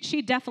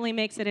 She definitely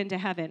makes it into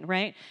heaven,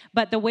 right?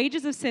 But the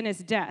wages of sin is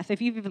death.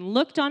 If you've even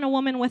looked on a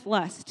woman with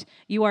lust,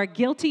 you are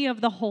guilty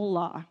of the whole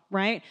law,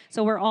 right?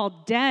 So we're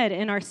all dead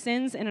in our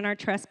sins and in our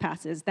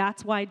trespasses.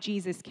 That's why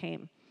Jesus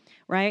came.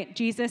 Right?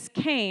 Jesus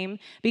came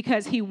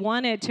because he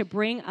wanted to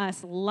bring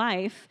us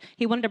life.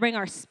 He wanted to bring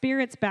our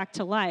spirits back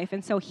to life.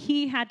 And so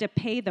he had to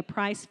pay the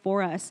price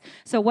for us.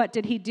 So what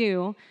did he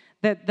do?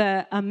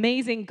 The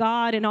amazing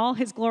God in all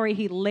his glory,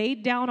 he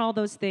laid down all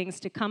those things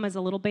to come as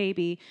a little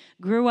baby,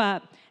 grew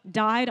up,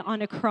 died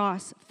on a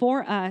cross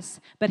for us,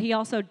 but he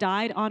also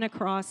died on a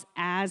cross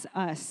as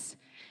us.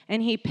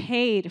 And he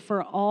paid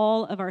for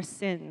all of our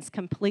sins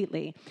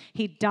completely.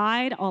 He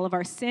died all of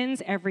our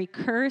sins, every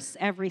curse,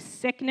 every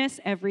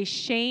sickness, every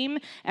shame,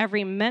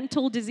 every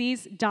mental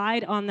disease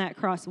died on that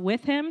cross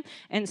with him.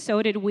 And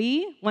so did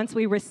we once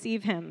we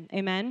receive him.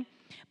 Amen.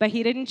 But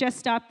he didn't just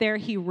stop there.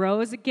 He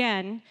rose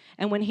again.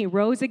 And when he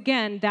rose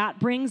again, that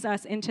brings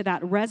us into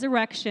that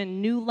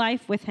resurrection, new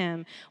life with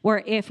him,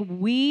 where if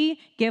we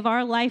give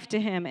our life to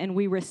him and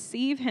we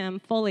receive him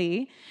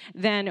fully,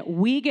 then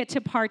we get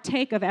to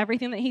partake of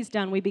everything that he's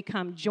done. We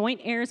become joint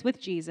heirs with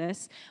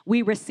Jesus.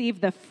 We receive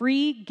the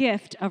free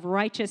gift of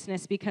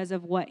righteousness because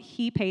of what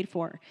he paid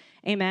for.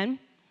 Amen.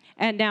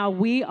 And now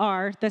we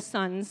are the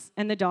sons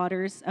and the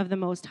daughters of the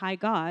Most High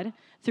God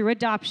through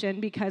adoption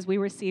because we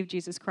received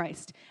Jesus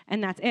Christ.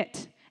 And that's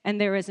it. And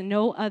there is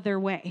no other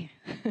way.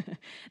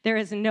 There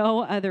is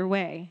no other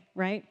way,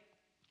 right?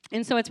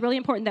 And so it's really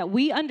important that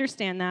we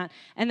understand that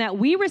and that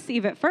we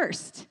receive it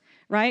first.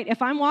 Right?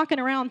 If I'm walking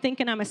around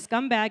thinking I'm a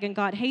scumbag and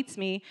God hates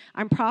me,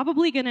 I'm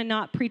probably going to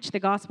not preach the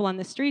gospel on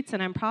the streets,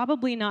 and I'm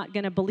probably not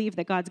going to believe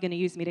that God's going to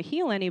use me to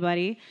heal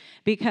anybody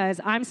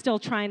because I'm still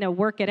trying to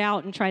work it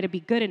out and try to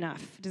be good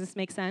enough. Does this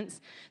make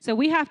sense? So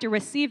we have to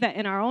receive that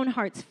in our own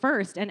hearts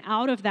first, and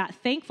out of that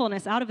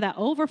thankfulness, out of that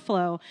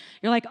overflow,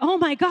 you're like, oh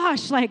my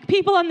gosh, like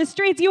people on the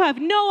streets, you have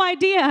no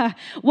idea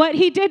what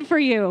he did for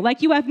you.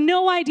 Like you have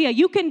no idea.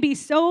 You can be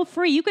so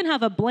free. You can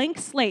have a blank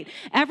slate.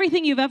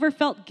 Everything you've ever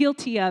felt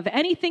guilty of,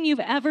 anything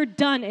you've ever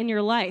done in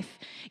your life,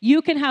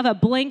 you can have a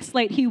blank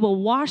slate. He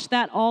will wash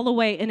that all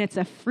away, and it's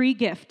a free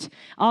gift.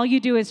 All you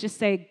do is just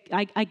say,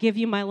 I give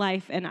you my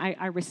life, and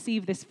I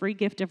receive this free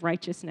gift of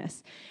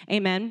righteousness.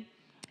 Amen?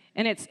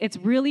 And it's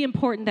really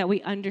important that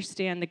we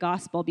understand the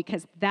gospel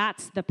because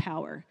that's the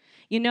power.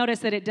 You notice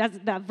that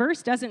that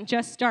verse doesn't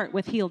just start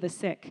with heal the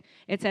sick.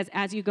 It says,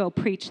 as you go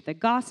preach the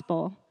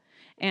gospel,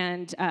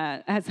 and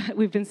as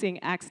we've been seeing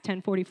Acts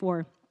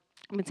 10:44,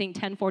 I've been seeing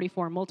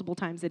 10:44 multiple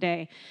times a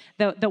day.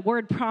 The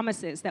word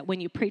promises that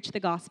when you preach the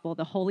gospel,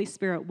 the Holy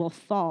Spirit will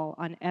fall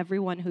on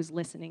everyone who's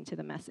listening to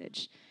the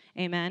message.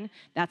 Amen?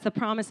 That's the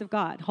promise of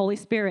God. Holy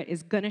Spirit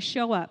is going to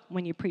show up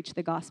when you preach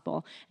the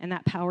gospel, and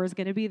that power is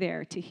going to be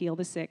there to heal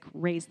the sick,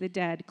 raise the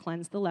dead,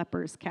 cleanse the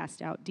lepers,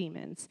 cast out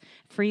demons.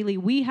 Freely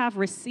we have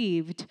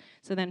received,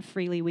 so then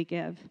freely we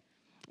give.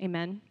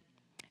 Amen?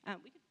 We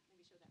could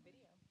maybe show that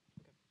video.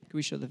 Can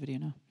we show the video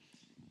now?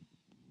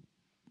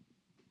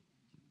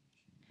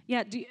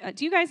 Yeah,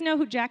 do you guys know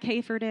who Jack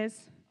Hayford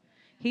is?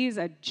 He's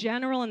a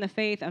general in the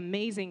faith,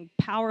 amazing,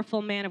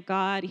 powerful man of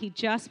God. He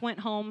just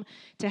went home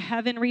to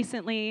heaven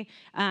recently.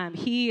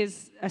 He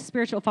is a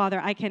spiritual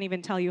father. I can't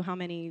even tell you how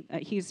many.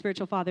 He's a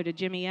spiritual father to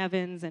Jimmy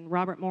Evans and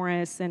Robert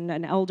Morris and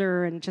an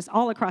elder and just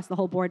all across the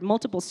whole board,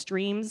 multiple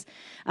streams.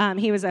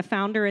 He was a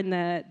founder in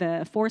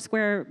the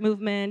Foursquare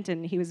movement,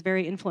 and he was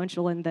very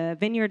influential in the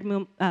Vineyard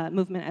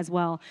movement as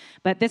well.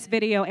 But this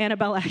video,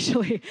 Annabelle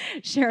actually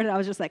shared it. I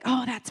was just like,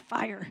 oh, that's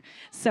fire.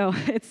 So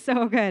it's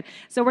so good.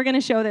 So we're going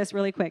to show this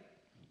really quick.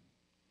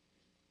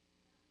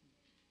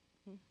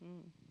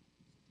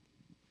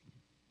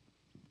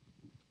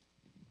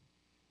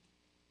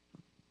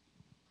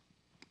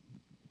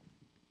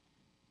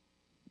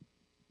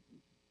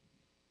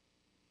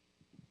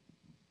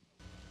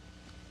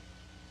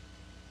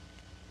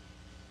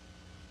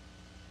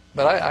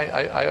 But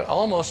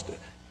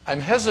I'm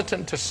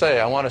hesitant to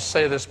say, I want to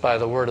say this by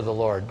the word of the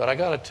Lord, but I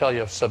got to tell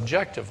you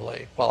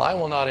subjectively, while I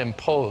will not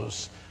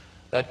impose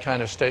that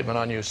kind of statement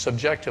on you,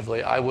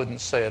 subjectively, I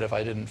wouldn't say it if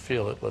I didn't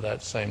feel it with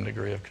that same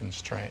degree of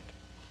constraint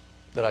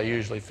that I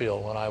usually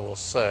feel when I will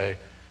say,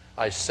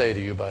 I say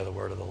to you by the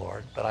word of the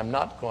Lord. But I'm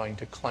not going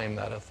to claim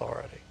that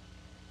authority.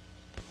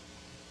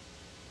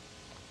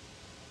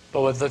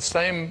 But with the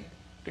same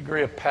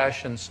degree of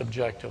passion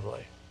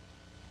subjectively,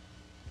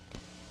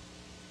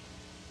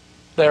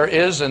 there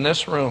is in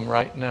this room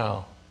right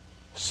now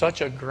such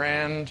a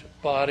grand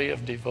body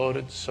of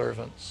devoted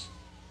servants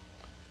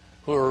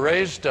who are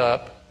raised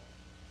up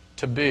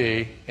to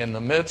be, in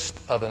the midst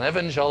of an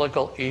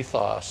evangelical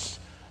ethos,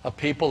 a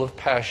people of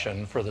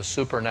passion for the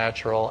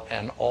supernatural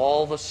and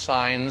all the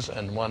signs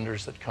and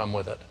wonders that come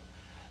with it.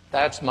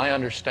 That's my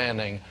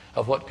understanding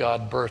of what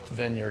God birthed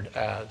Vineyard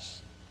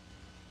as.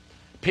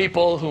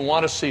 People who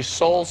want to see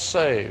souls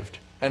saved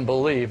and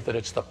believe that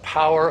it's the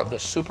power of the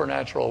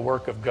supernatural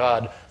work of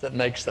God that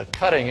makes the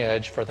cutting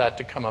edge for that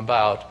to come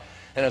about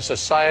in a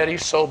society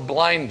so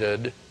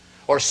blinded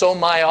or so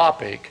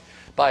myopic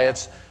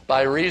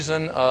by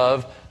reason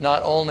of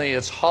not only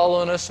its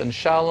hollowness and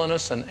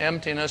shallowness and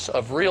emptiness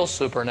of real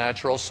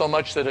supernatural, so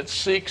much that it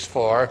seeks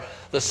for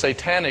the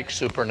satanic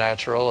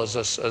supernatural as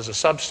a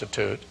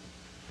substitute.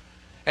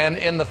 And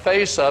in the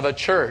face of a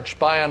church,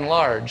 by and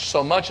large,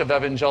 so much of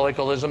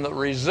evangelicalism that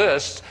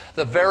resists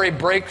the very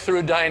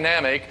breakthrough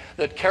dynamic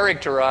that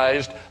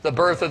characterized the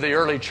birth of the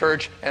early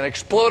church and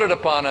exploded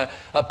upon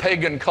a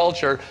pagan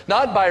culture,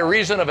 not by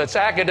reason of its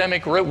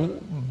academic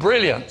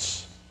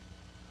brilliance,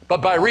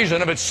 but by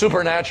reason of its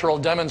supernatural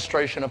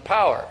demonstration of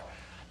power.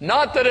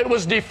 Not that it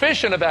was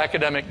deficient of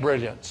academic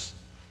brilliance,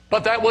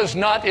 but that was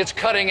not its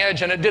cutting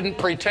edge, and it didn't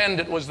pretend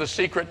it was the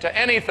secret to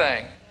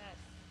anything.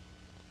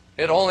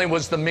 It only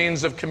was the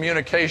means of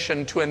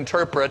communication to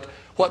interpret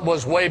what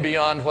was way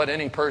beyond what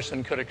any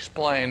person could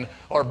explain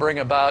or bring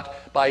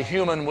about by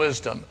human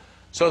wisdom.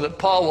 So that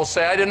Paul will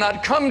say, I did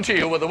not come to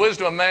you with the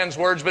wisdom of man's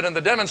words, but in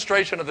the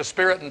demonstration of the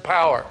Spirit and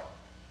power.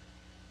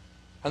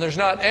 And there's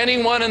not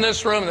anyone in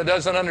this room that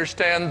doesn't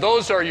understand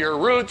those are your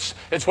roots.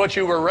 It's what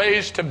you were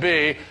raised to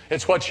be.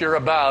 It's what you're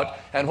about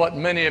and what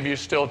many of you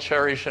still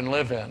cherish and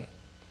live in.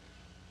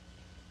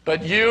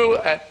 But you,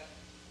 at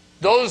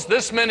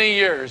this many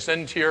years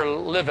into your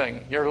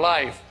living, your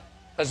life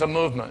as a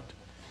movement,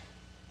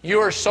 you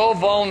are so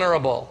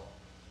vulnerable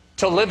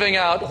to living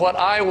out what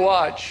I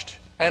watched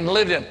and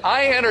lived in.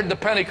 I entered the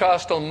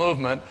Pentecostal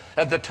movement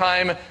at the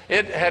time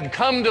it had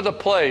come to the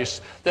place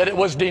that it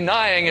was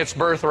denying its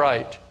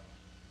birthright.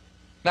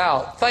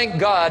 Now, thank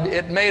God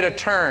it made a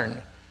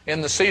turn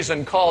in the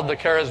season called the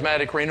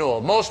Charismatic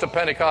Renewal. Most of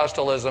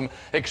Pentecostalism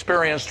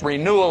experienced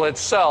renewal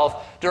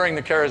itself during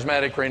the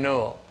Charismatic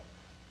Renewal.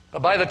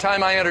 But by the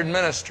time I entered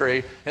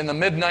ministry in the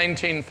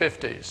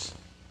mid-1950s,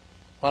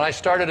 when I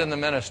started in the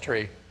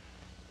ministry,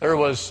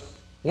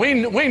 we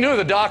knew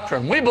the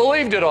doctrine. We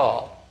believed it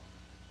all.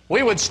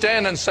 We would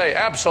stand and say,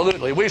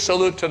 absolutely, we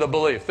salute to the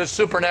belief, this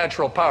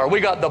supernatural power. We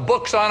got the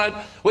books on it.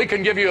 We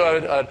can give you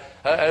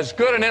as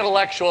good an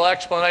intellectual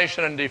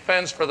explanation and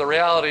defense for the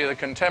reality of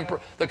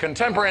the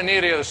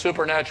contemporaneity of the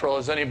supernatural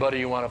as anybody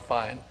you want to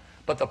find.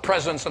 But the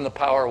presence and the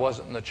power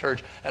wasn't in the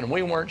church, and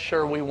we weren't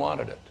sure we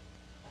wanted it.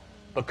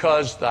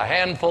 Because the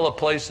handful of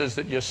places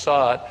that you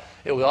saw it,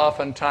 it would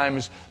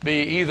oftentimes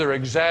be either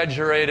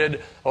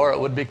exaggerated, or it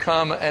would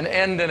become an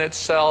end in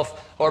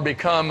itself, or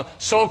become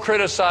so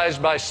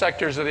criticized by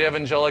sectors of the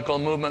evangelical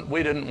movement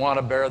we didn't want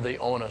to bear the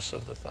onus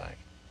of the thing.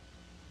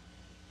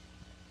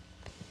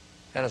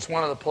 And it's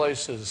one of the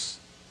places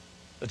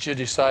that you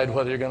decide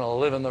whether you're going to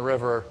live in the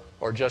river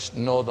or just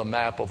know the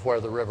map of where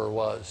the river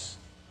was.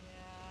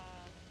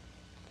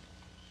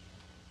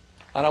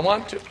 And I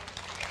want to...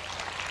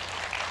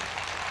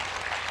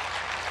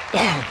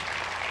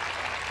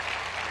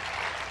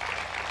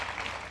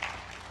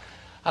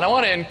 And I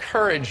want to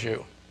encourage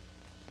you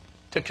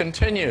to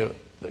continue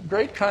the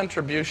great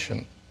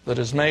contribution that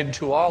is made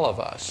to all of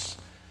us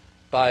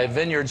by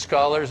vineyard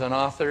scholars and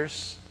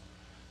authors,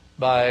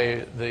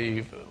 by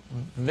the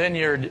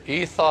vineyard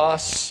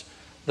ethos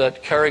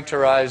that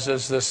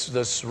characterizes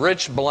this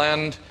rich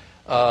blend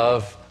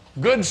of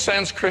good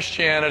sense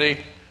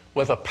Christianity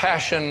with a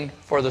passion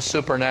for the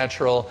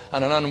supernatural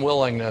and an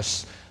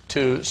unwillingness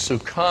to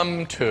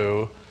succumb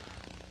to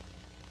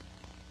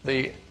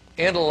the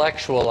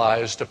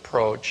intellectualized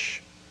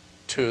approach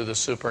to the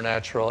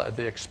supernatural at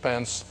the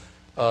expense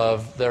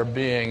of there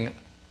being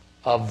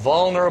a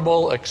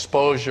vulnerable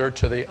exposure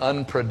to the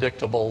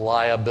unpredictable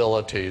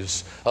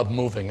liabilities of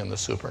moving in the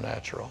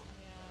supernatural.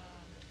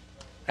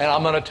 And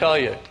I'm going to tell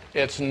you,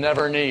 it's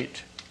never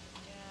neat.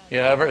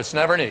 It's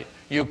never neat.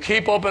 You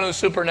keep open to the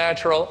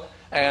supernatural,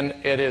 and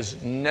it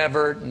is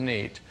never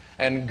neat.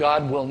 And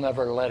God will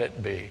never let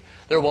it be.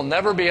 There will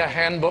never be a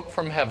handbook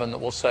from heaven that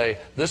will say,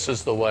 this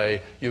is the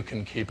way you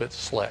can keep it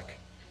slick.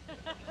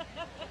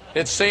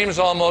 It seems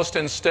almost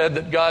instead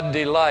that God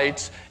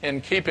delights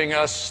in keeping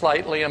us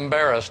slightly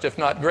embarrassed, if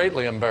not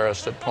greatly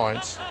embarrassed at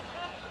points.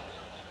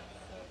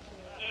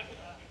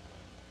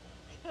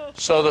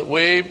 So that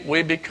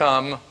we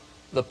become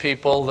the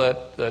people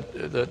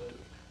that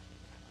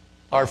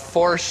are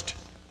forced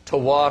to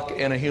walk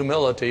in a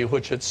humility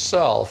which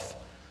itself,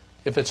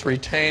 if it's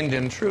retained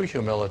in true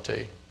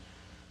humility,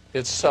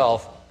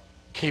 itself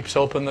keeps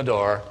open the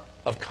door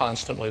of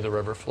constantly the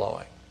river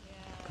flowing.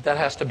 But that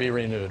has to be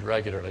renewed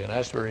regularly, and it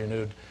has to be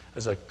renewed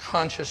as a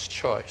conscious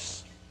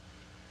choice.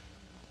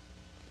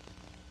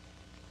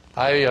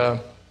 I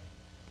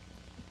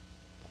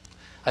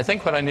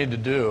think what I need to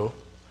do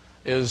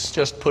is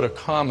just put a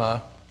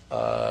comma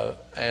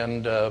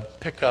and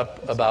pick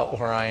up about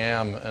where I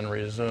am and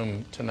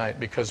resume tonight,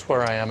 because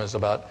where I am is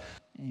about...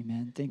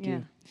 Amen. Thank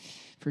you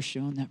for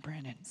showing that,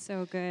 Brandon.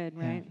 So good,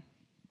 right?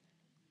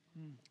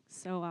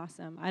 So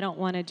awesome. I don't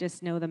want to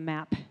just know the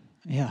map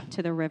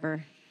to the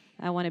river.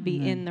 I want to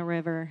be in the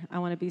river. I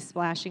want to be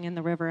splashing in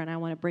the river, and I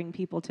want to bring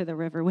people to the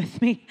river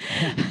with me.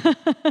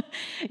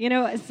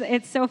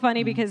 It's so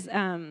funny because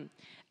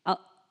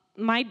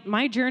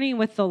my journey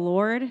with the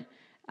Lord,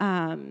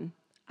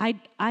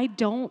 I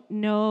don't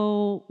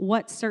know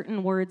what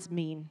certain words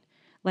mean,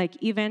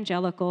 like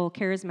evangelical,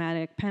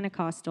 charismatic,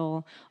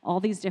 Pentecostal, all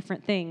these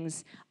different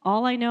things.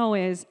 All I know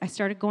is I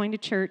started going to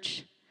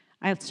church.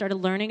 I started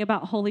learning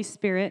about Holy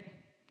Spirit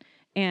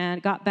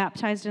and got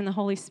baptized in the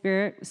Holy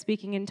Spirit,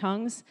 speaking in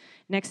tongues.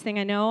 Next thing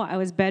I know, I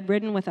was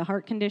bedridden with a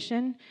heart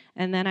condition,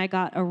 and then I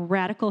got a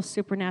radical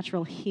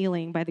supernatural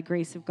healing by the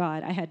grace of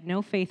God. I had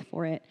no faith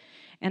for it.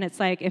 And it's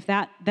like, if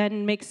that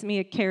then makes me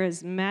a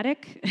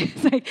charismatic,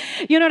 it's like,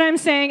 you know what I'm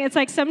saying? It's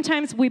like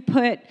sometimes we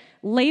put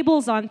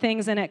labels on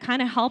things and it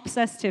kind of helps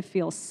us to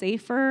feel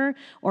safer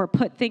or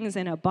put things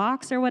in a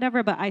box or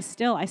whatever, but I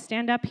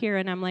stand up here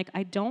and I'm like,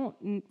 I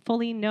don't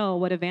fully know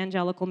what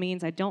evangelical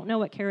means. I don't know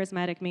what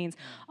charismatic means.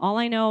 All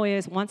I know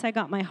is once I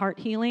got my heart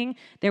healing,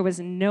 there was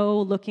no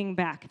looking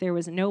back. There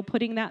was no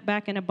putting that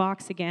back in a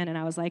box again. And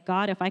I was like,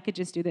 God, if I could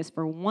just do this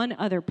for one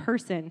other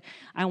person,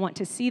 I want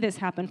to see this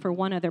happen for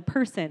one other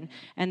person.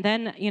 And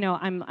then,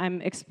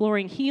 I'm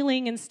exploring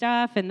healing and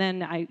stuff, and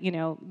then I,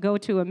 go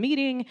to a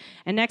meeting,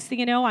 and next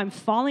thing you know, I'm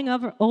falling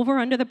over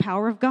under the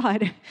power of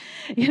God.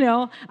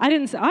 I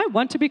didn't say, I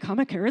want to become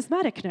a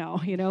charismatic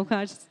now,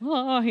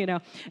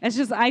 It's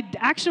just, I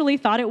actually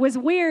thought it was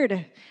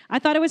weird. I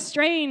thought it was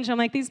strange. I'm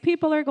like, these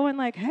people are going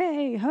like,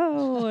 hey,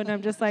 ho, and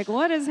I'm just like,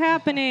 what is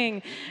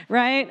happening,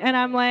 right? And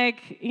I'm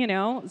like,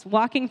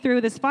 walking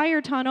through this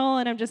fire tunnel,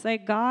 and I'm just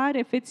like, God,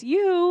 if it's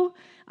you,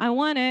 I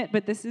want it,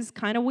 but this is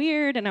kind of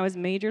weird. And I was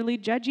majorly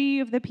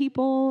judgy of the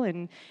people.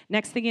 And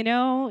next thing you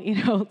know,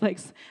 like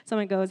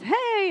someone goes,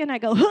 hey, and I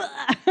go,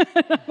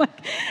 I'm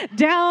like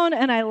down,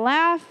 and I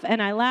laugh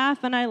and I laugh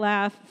and I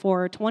laugh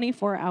for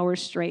 24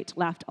 hours straight.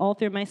 Laughed all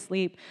through my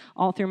sleep,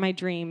 all through my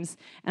dreams.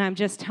 And I'm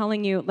just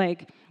telling you,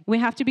 like, we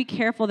have to be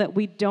careful that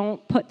we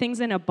don't put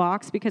things in a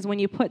box, because when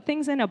you put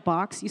things in a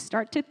box, you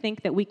start to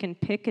think that we can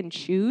pick and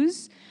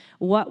choose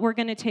what we're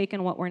going to take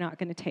and what we're not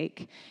going to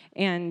take.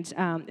 And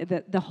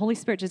the Holy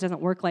Spirit just doesn't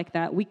work like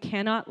that. We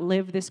cannot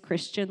live this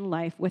Christian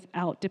life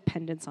without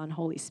dependence on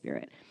Holy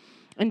Spirit.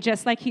 And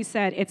just like he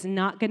said, it's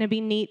not going to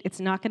be neat. It's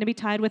not going to be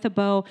tied with a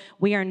bow.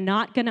 We are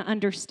not going to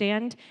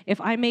understand.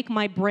 If I make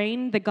my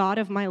brain the God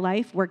of my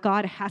life, where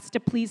God has to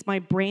please my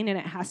brain and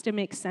it has to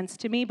make sense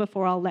to me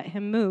before I'll let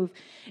him move,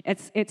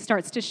 it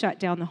starts to shut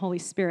down the Holy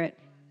Spirit.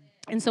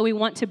 And so we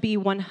want to be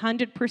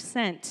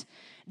 100%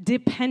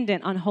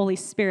 dependent on Holy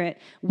Spirit.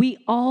 We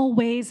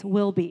always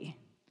will be.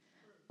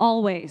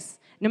 Always.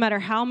 No matter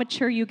how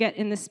mature you get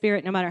in the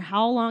Spirit, no matter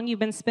how long you've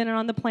been spending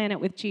on the planet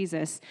with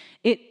Jesus,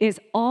 it is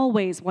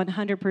always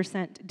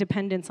 100%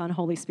 dependence on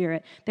Holy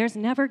Spirit. There's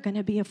never going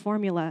to be a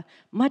formula,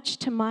 much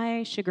to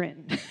my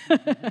chagrin.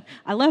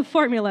 I love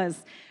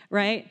formulas,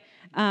 right?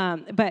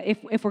 But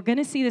if we're going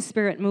to see the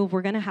Spirit move,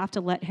 we're going to have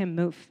to let him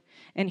move.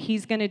 And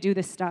he's going to do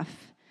this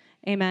stuff.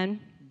 Amen?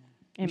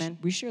 Amen.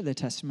 We share the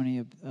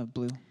testimony of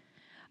Blue.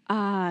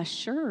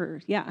 Sure,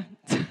 yeah.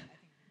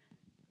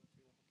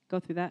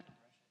 Go through that?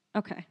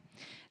 Okay.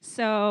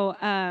 So,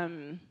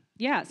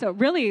 so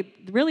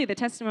really the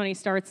testimony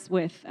starts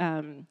with,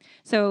 Chris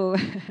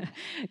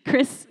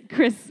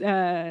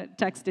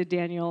texted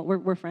Daniel,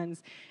 we're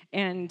friends,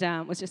 and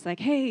was just like,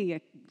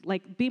 hey,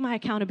 like, be my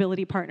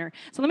accountability partner.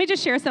 So let me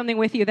just share something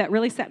with you that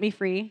really set me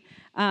free.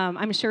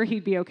 I'm sure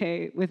he'd be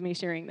okay with me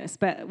sharing this,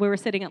 but we were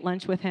sitting at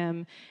lunch with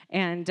him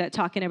and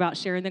talking about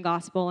sharing the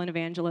gospel and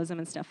evangelism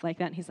and stuff like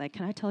that. And he's like,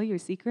 can I tell you a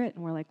secret?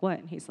 And we're like, what?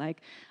 And he's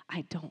like,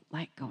 I don't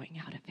like going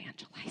out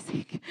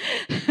evangelizing.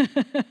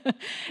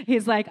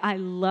 He's like, I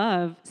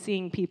love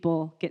seeing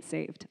people get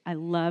saved. I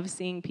love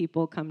seeing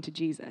people come to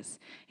Jesus.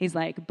 He's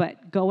like,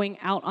 but going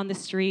out on the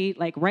street,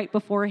 like right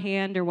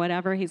beforehand or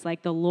whatever, he's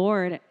like, the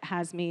Lord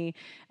has me,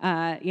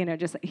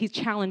 he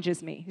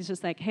challenges me. He's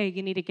just like, hey,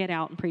 you need to get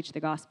out and preach the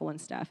gospel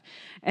and stuff.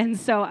 And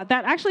so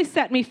that actually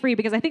set me free,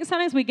 because I think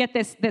sometimes we get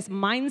this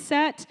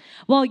mindset,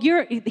 well,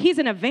 he's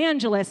an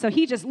evangelist, so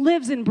he just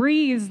lives and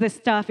breathes this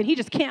stuff, and he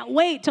just can't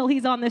wait till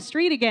he's on the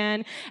street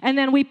again. And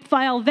then we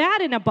file that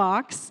in a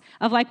box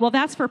of like, well,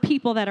 that's for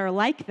people that are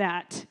like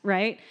that,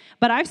 right?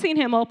 But I've seen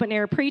him open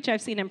air preach.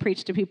 I've seen him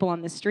preach to people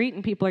on the street,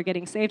 and people are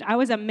getting saved. I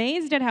was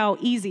amazed at how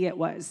easy it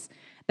was.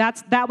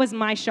 That was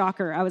my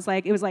shocker. I was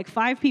like, it was like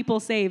 5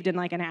 people saved in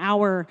like an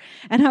hour.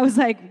 And I was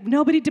like,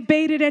 nobody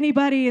debated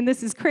anybody, and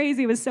this is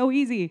crazy. It was so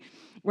easy,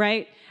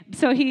 right?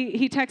 So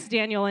he texts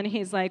Daniel, and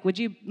he's like, would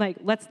you, like,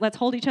 let's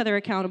hold each other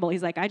accountable.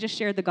 He's like, I just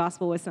shared the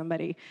gospel with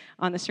somebody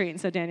on the street. And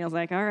so Daniel's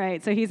like, all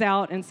right. So he's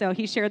out, and so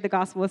he shared the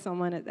gospel with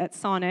someone at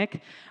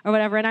Sonic or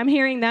whatever, and I'm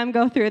hearing them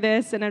go through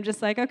this, and I'm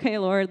just like, okay,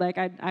 Lord, like,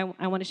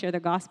 I want to share the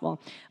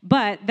gospel.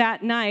 But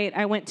that night,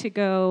 I went to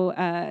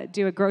go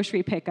do a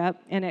grocery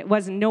pickup, and it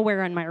was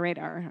nowhere on my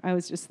radar. I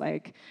was just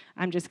like,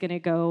 I'm just going to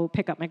go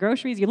pick up my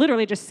groceries. You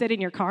literally just sit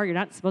in your car. You're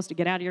not supposed to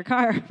get out of your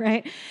car,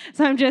 right?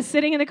 So I'm just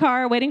sitting in the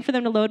car waiting for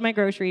them to load my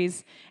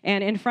groceries,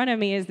 and in front of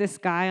me is this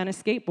guy on a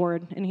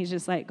skateboard, and he's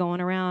just like going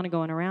around and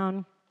going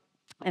around,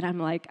 and I'm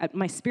like,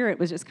 my spirit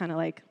was just kind of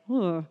like,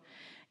 oh,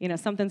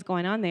 something's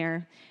going on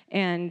there.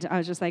 And I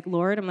was just like,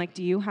 Lord, I'm like,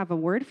 do you have a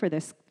word for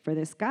this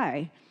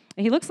guy?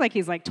 And he looks like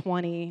he's like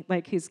 20,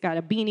 like he's got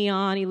a beanie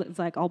on, he looks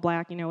like all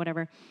black,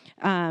 whatever.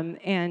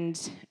 And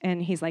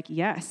he's like,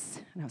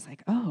 yes. And I was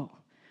like, oh,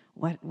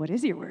 what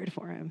is your word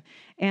for him?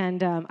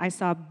 And I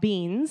saw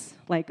beans,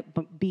 like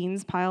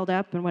beans piled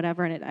up and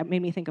whatever, and it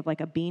made me think of like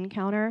a bean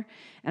counter.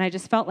 And I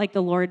just felt like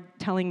the Lord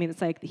telling me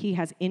it's like he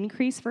has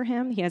increase for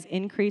him. He has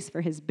increase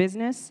for his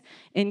business,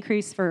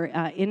 increase for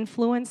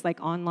influence, like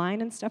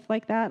online and stuff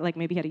like that. Like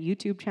maybe he had a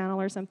YouTube channel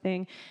or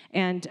something.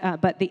 And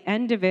but the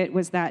end of it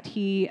was that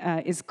he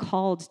is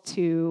called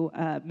to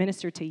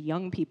minister to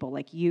young people,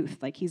 like youth.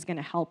 Like he's going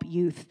to help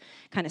youth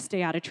kind of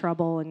stay out of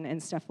trouble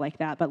and stuff like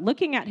that. But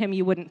looking at him,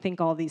 you wouldn't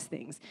think all these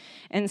things.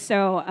 And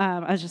so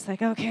I was just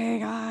like, okay,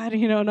 God,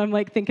 and I'm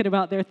like thinking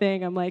about their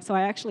thing. I'm like, so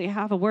I actually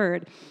have a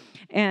word.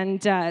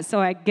 And so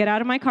I get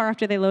out of my car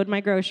after they load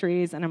my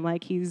groceries, and I'm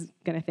like, he's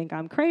going to think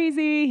I'm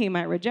crazy. He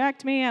might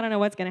reject me. I don't know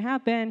what's going to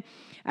happen.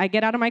 I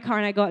get out of my car,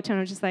 and I go up to him,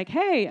 and I'm just like,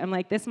 hey, I'm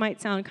like, this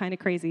might sound kind of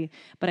crazy,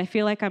 but I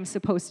feel like I'm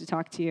supposed to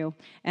talk to you.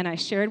 And I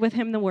shared with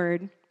him the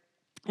word.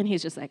 And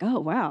he's just like, oh,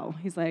 wow.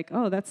 He's like,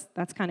 oh, that's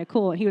kind of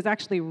cool. And he was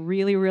actually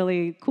really,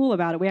 really cool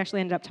about it. We actually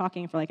ended up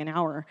talking for like an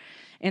hour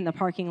in the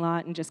parking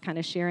lot and just kind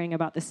of sharing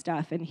about this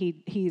stuff. And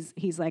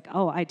he's like,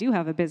 oh, I do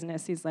have a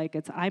business. He's like,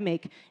 I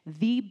make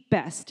the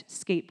best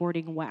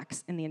skateboarding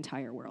wax in the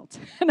entire world.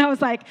 And I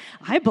was like,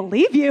 I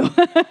believe you.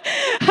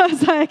 I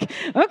was like,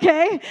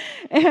 okay.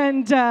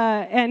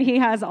 And he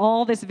has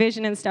all this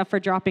vision and stuff for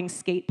dropping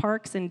skate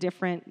parks in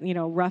different,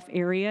 rough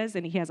areas.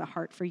 And he has a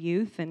heart for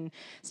youth and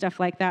stuff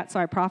like that. So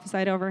I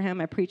prophesied over him.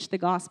 I preached the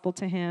gospel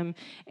to him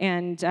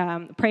and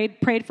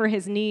prayed for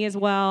his knee as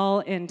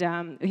well. And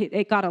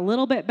it got a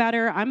little bit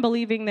better. I'm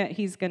believing that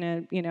he's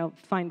going to,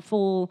 find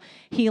full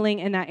healing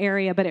in that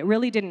area, but it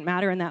really didn't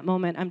matter in that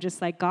moment. I'm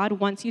just like, God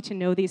wants you to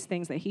know these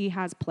things, that he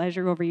has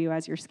pleasure over you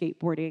as you're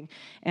skateboarding,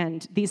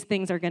 and these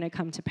things are going to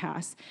come to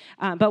pass.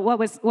 But what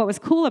was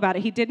cool about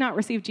it, he did not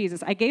receive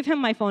Jesus. I gave him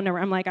my phone number.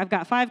 I'm like, I've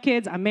got 5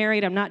 kids. I'm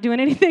married. I'm not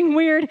doing anything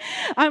weird.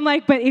 I'm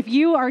like, but if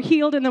you are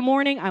healed in the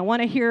morning, I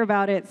want to hear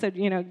about it. So,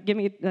 give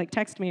me,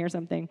 text me or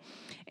something.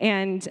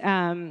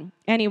 And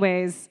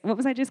anyways, what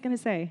was I just going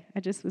to say?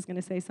 I just was going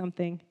to say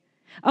something.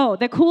 Oh,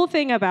 the cool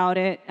thing about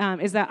it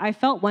is that I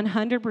felt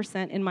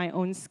 100% in my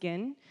own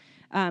skin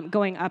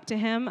going up to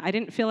him. I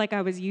didn't feel like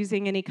I was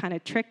using any kind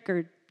of trick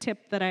or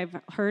tip that I've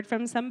heard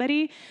from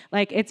somebody.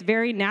 Like, it's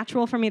very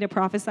natural for me to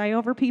prophesy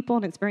over people,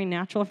 and it's very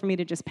natural for me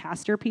to just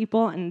pastor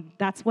people, and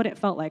that's what it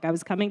felt like. I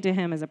was coming to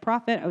him as a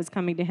prophet. I was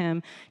coming to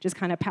him just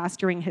kind of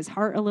pastoring his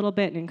heart a little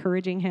bit and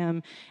encouraging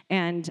him,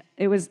 and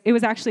it was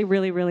actually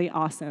really, really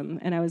awesome,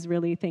 and I was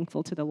really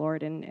thankful to the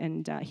Lord,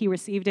 and he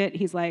received it.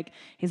 He's like,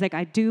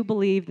 I do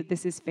believe that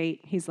this is fate.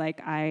 He's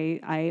like,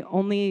 I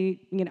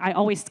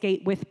always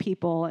skate with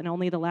people, and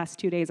only the last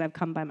 2 days I've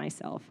come by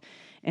myself.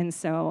 And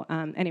so,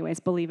 anyways,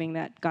 believing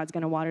that God's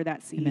going to water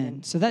that seed.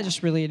 Amen. So that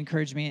just really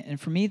encouraged me.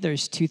 And for me,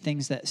 there's 2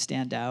 things that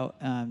stand out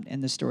in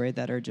the story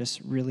that are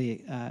just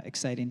really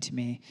exciting to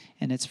me.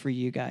 And it's for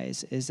you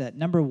guys. Is that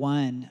number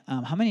one,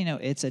 how many know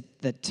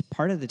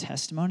part of the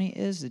testimony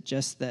is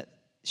just that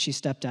she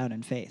stepped out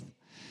in faith.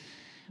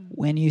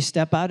 When you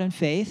step out in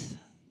faith,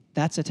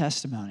 that's a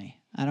testimony.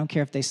 I don't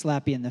care if they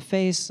slap you in the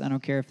face. I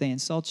don't care if they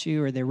insult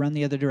you or they run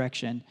the other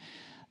direction.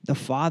 The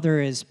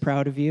Father is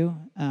proud of you.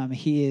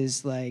 He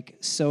is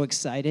so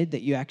excited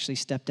that you actually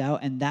stepped out,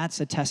 and that's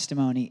a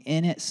testimony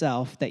in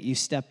itself that you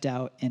stepped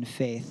out in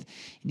faith.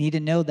 You need to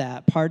know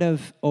that part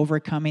of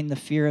overcoming the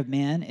fear of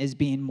man is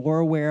being more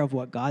aware of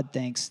what God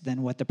thinks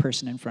than what the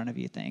person in front of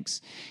you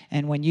thinks.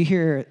 And when you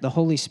hear the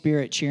Holy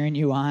Spirit cheering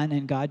you on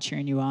and God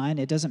cheering you on,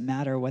 it doesn't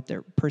matter what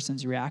the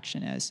person's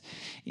reaction is.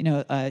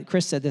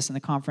 Chris said this in the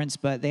conference,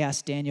 but they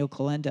asked Daniel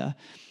Kalenda,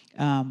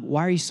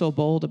 why are you so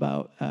bold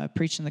about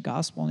preaching the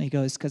gospel? And he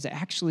goes, because I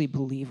actually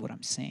believe what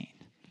I'm saying.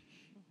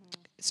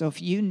 So if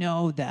you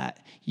know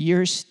that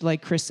you're,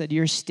 like Chris said,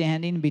 you're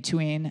standing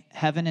between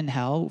heaven and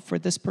hell for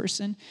this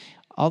person,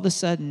 all of a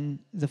sudden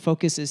the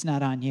focus is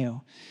not on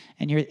you.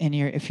 And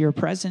if you're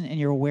present and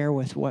you're aware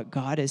with what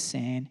God is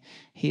saying,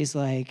 he's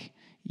like,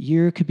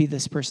 you could be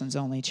this person's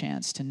only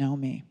chance to know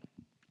me.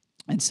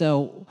 And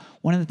so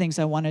one of the things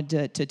I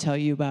wanted to tell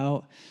you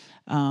about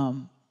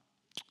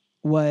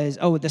was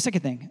the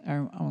second thing. I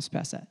almost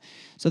passed that.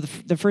 So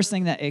the first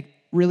thing that it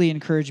really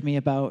encouraged me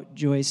about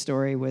Joy's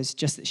story was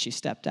just that she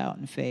stepped out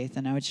in faith.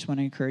 And I would just want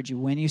to encourage you,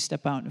 when you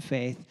step out in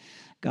faith,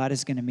 God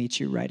is going to meet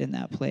you right in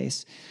that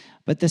place.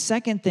 But the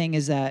second thing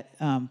is that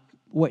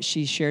what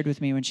she shared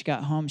with me when she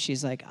got home,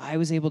 she's like, I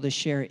was able to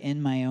share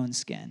in my own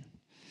skin.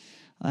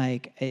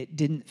 Like, it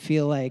didn't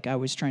feel like I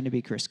was trying to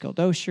be Chris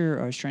Kildosher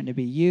or I was trying to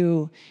be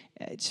you.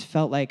 It just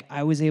felt like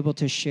I was able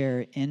to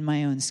share in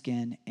my own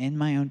skin, in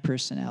my own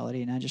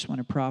personality. And I just want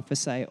to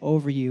prophesy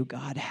over you,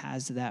 God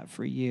has that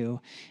for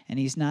you. And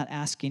he's not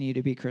asking you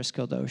to be Chris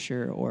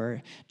Kildosher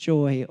or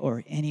Joy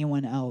or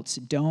anyone else.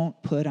 Don't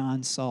put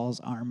on Saul's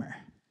armor.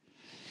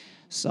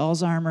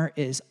 Saul's armor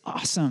is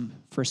awesome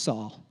for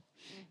Saul.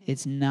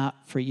 It's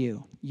not for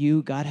you.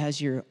 God has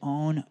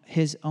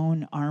his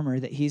own armor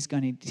that he's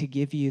going to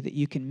give you that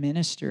you can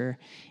minister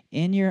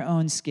in your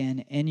own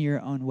skin, in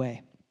your own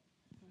way.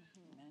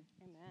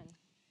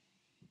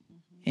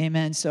 Amen.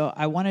 Amen. So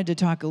I wanted to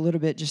talk a little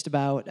bit just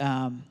about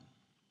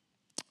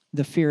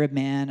the fear of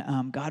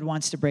man. God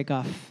wants to break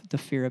off the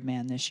fear of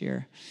man this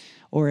year.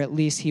 Or at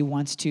least he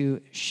wants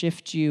to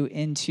shift you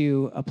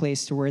into a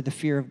place to where the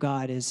fear of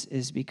God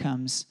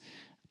becomes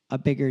a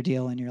bigger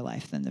deal in your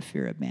life than the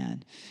fear of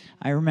man.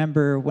 I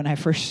remember when I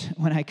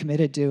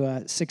committed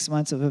to 6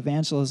 months of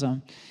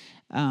evangelism,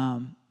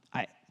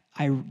 I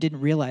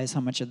didn't realize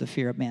how much of the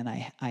fear of man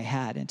I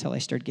had until I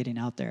started getting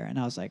out there. And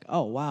I was like,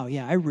 oh, wow,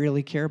 yeah, I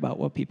really care about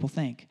what people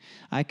think.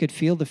 I could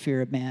feel the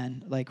fear of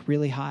man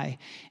really high.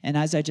 And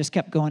as I just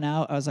kept going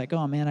out, I was like,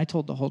 oh, man, I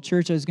told the whole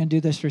church I was going to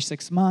do this for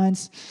 6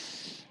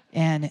 months.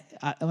 And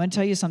I want to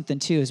tell you something,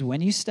 too, is when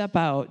you step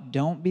out,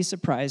 don't be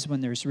surprised when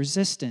there's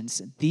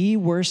resistance.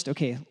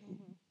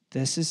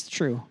 This is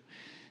true.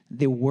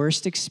 The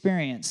worst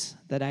experience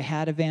that I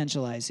had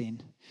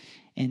evangelizing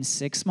in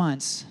 6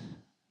 months,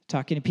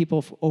 talking to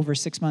people for over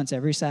 6 months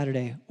every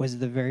Saturday, was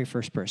the very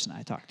first person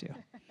I talked to.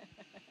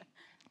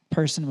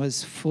 person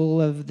was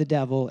full of the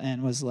devil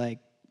and was like,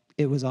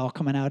 it was all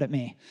coming out at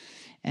me.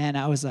 And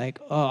I was like,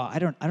 oh, I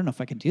don't know if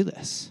I can do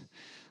this.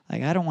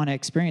 Like, I don't want to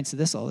experience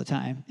this all the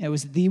time. It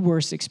was the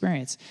worst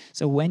experience.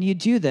 So when you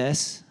do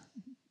this,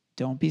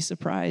 don't be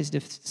surprised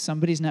if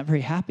somebody's not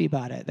very happy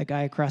about it. The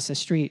guy across the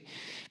street,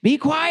 be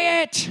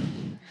quiet!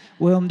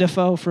 Willem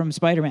Dafoe from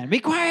Spider-Man, be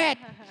quiet!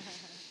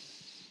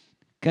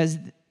 Because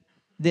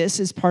this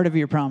is part of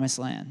your promised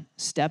land,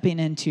 stepping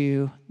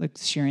into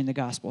sharing the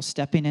gospel,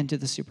 stepping into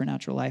the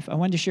supernatural life. I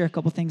wanted to share a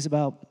couple things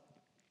about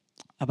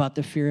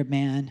the fear of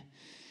man.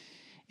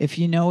 If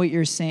you know what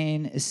you're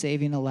saying is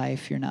saving a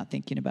life, you're not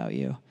thinking about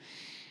you.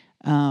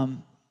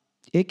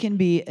 It can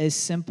be as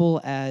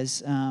simple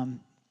as how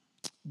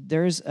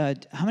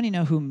many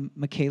know who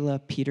Michaela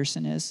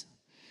Peterson is?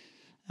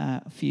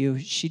 A few.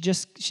 She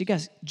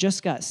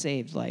just got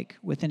saved like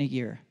within a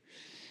year.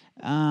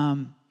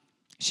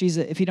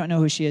 If you don't know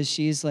who she is,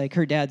 she's like,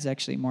 her dad's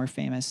actually more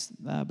famous,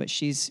 but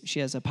she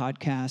has a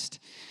podcast,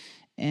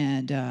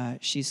 and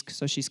she's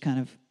kind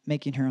of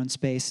making her own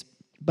space.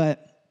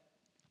 But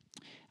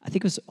I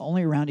think it was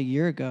only around a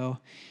year ago,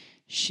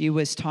 she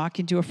was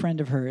talking to a friend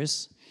of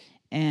hers,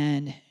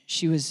 and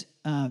she was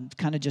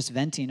kind of just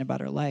venting about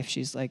her life.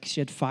 She's like,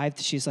 five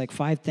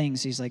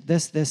things. She's like,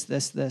 this.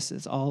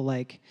 It's all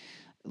like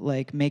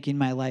making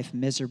my life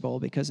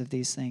miserable because of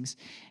these things.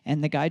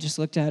 And the guy just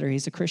looked at her.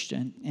 He's a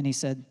Christian. And he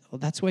said, well,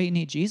 that's why you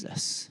need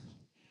Jesus.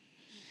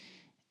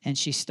 And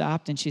she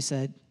stopped and she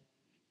said,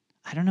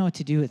 I don't know what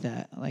to do with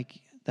that.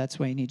 Like, that's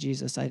why you need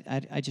Jesus.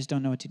 I just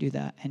don't know what to do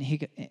that. And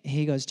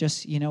he goes,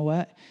 just, you know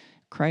what?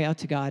 Cry out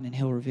to God and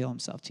he'll reveal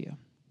himself to you.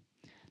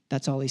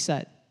 That's all he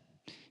said.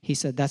 He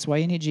said, that's why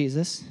you need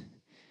Jesus.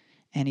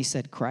 And he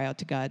said, cry out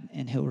to God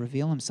and he'll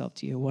reveal himself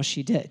to you. Well,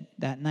 she did.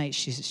 That night,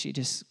 she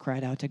just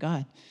cried out to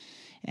God.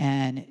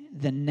 And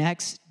the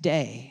next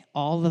day,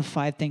 all the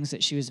 5 things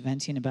that she was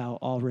venting about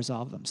all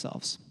resolved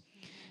themselves.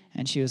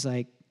 And she was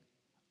like,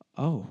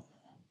 oh.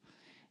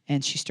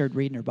 And she started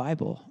reading her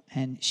Bible.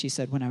 And she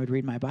said, when I would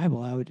read my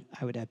Bible, I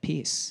would have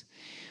peace.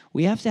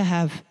 We have to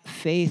have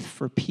faith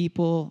for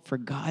people, for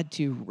God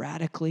to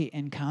radically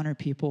encounter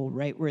people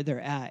right where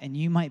they're at. And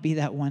you might be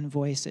that one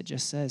voice that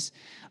just says,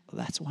 oh,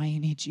 that's why you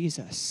need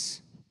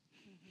Jesus.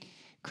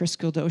 Chris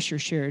Kildosher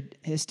shared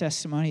his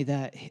testimony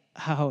that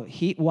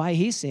why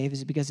he's saved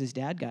is because his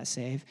dad got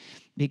saved.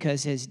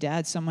 Because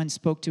someone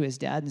spoke to his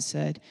dad and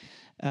said,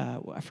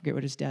 I forget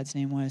what his dad's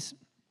name was.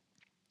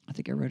 I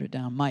think I wrote it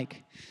down,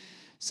 Mike.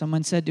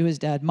 Someone said to his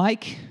dad,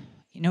 Mike,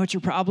 you know what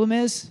your problem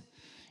is?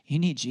 You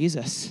need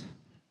Jesus.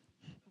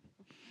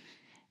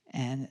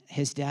 And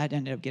his dad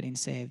ended up getting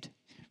saved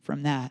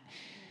from that.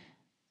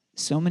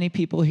 So many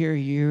people here,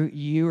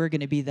 you are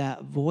going to be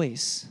that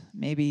voice.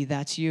 Maybe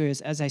that's you.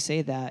 As I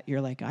say that,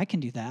 you're like, I can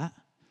do that.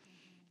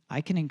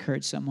 I can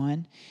encourage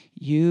someone.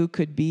 You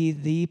could be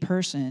the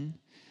person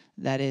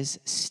that is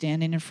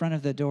standing in front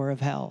of the door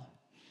of hell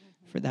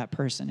for that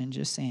person and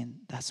just saying,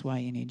 that's why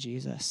you need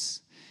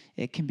Jesus.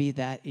 It can be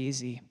that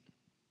easy.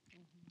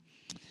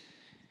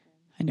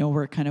 I know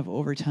we're kind of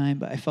over time,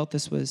 but I felt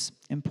this was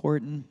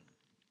important.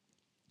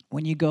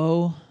 When you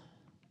go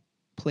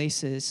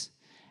places,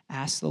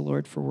 ask the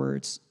Lord for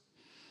words.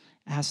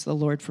 Ask the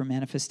Lord for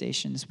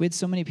manifestations. We had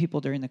so many people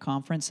during the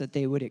conference that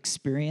they would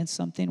experience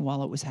something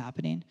while it was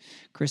happening.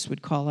 Chris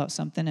would call out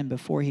something, and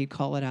before he'd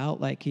call it out,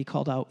 like he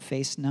called out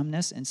face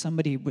numbness, and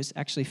somebody was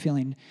actually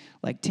feeling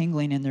like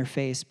tingling in their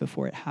face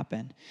before it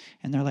happened.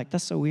 And they're like,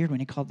 that's so weird.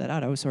 When he called that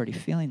out, I was already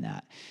feeling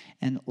that.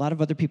 And a lot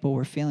of other people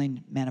were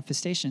feeling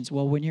manifestations.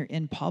 Well, when you're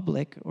in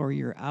public or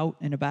you're out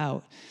and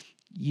about,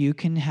 you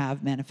can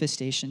have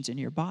manifestations in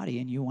your body,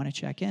 and you want to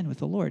check in with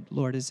the Lord.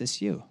 Lord, is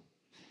this you?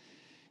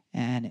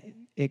 And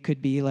it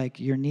could be like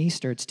your knee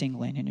starts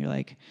tingling, and you're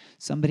like,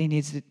 somebody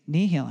needs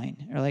knee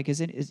healing. Or like,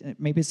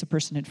 maybe it's the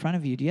person in front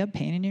of you. Do you have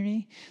pain in your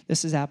knee?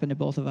 This has happened to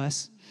both of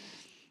us.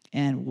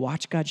 And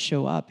watch God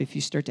show up if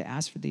you start to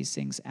ask for these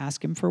things.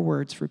 Ask him for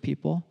words for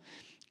people.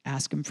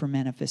 Ask him for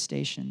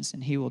manifestations,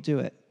 and he will do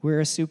it.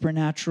 We're a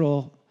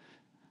supernatural,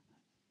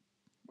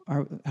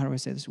 how do I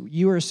say this?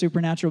 You are a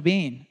supernatural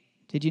being.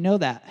 Did you know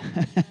that?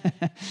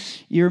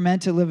 You're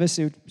meant to live a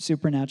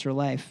supernatural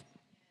life.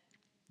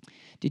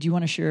 Did you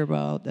want to share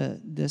about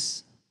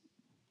this?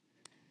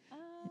 I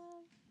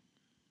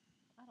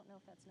don't know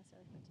if that's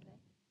necessary for today.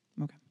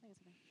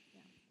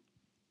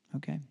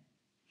 Okay.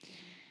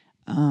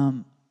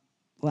 Okay.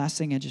 Last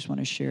thing I just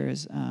want to share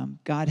is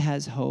God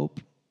has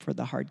hope for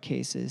the hard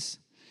cases.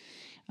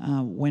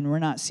 When we're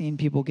not seeing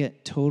people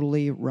get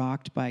totally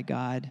rocked by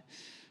God,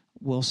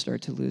 we'll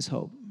start to lose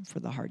hope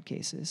for the hard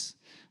cases.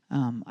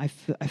 I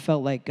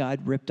felt like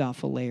God ripped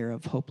off a layer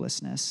of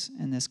hopelessness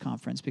in this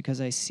conference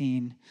because I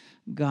seen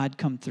God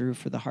come through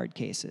for the hard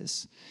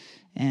cases.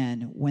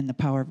 And when the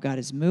power of God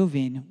is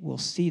moving, we'll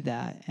see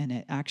that, and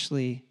it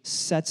actually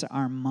sets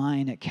our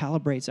mind, it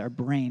calibrates our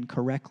brain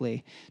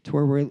correctly to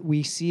where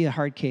we see a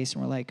hard case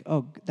and we're like,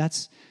 oh,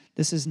 this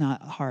is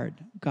not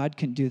hard. God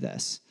can do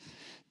this.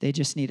 They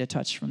just need a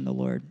touch from the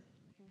Lord.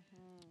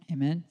 Mm-hmm.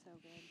 Amen? So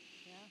good.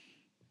 Yeah.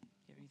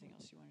 Do you have anything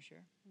else you want to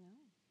share? No.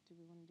 Do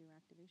we want to do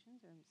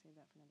activations or save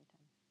that for another time?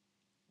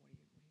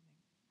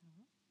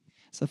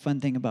 the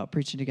fun thing about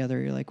preaching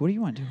together. You're like, what do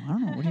you want to do? I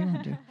don't know. What do you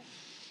want to do?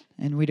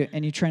 And we do,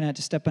 and you try not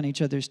to step on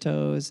each other's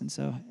toes, and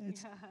so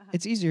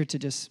it's easier to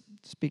just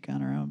speak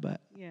on our own.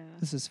 But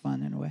this is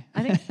fun in a way.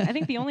 I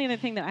think the only other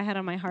thing that I had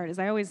on my heart is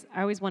I always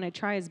want to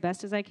try as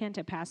best as I can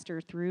to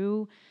pastor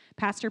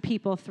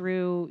people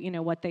through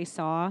what they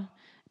saw.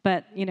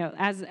 But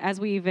as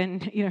we even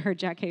heard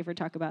Jack Hafer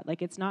talk about,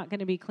 like, it's not going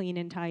to be clean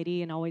and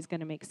tidy and always going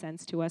to make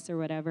sense to us or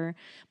whatever.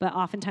 But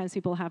oftentimes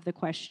people have the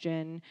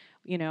question,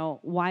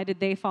 why did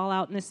they fall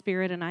out in the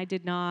Spirit and I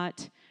did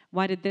not?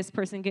 Why did this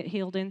person get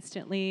healed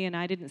instantly and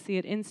I didn't see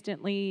it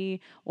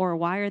instantly? Or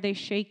why are they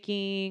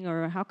shaking?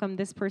 Or how come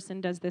this person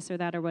does this or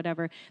that or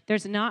whatever?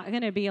 There's not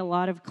going to be a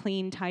lot of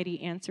clean,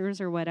 tidy answers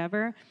or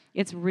whatever.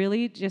 It's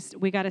really just,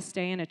 we got to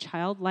stay in a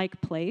childlike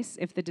place.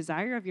 If the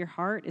desire of your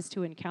heart is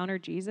to encounter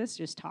Jesus,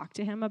 just talk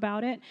to him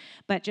about it.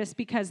 But just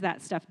because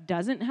that stuff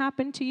doesn't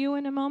happen to you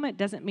in a moment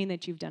doesn't mean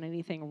that you've done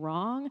anything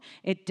wrong.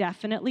 It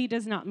definitely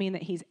does not mean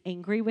that he's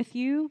angry with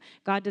you.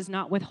 God does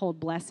not withhold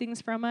blessings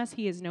from us.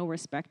 He is no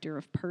respecter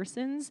of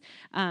persons.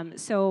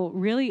 So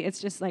really, it's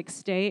just like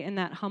stay in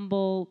that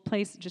humble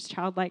place, just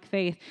childlike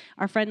faith.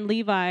 Our friend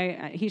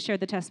Levi, he shared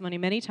the testimony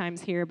many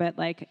times here, but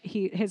like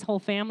his whole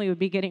family would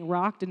be getting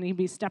rocked and he'd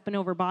be stepping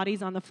over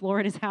bodies on the floor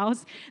at his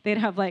house. They'd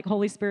have like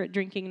Holy Spirit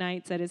drinking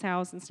nights at his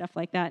house and stuff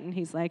like that. And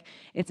he's like,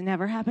 it's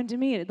never happened to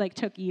me. It like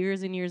took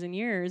years and years and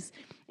years.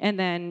 And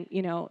then,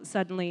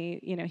 suddenly,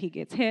 he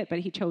gets hit, but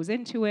he chose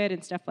into it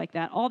and stuff like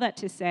that. All that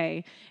to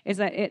say is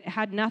that it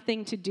had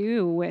nothing to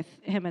do with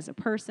him as a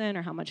person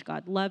or how much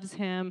God loves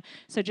him.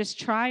 So just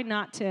try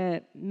not to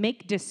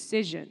make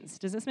decisions.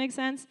 Does this make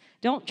sense?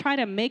 Don't try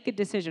to make a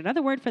decision.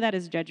 Another word for that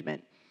is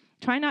judgment.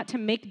 Try not to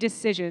make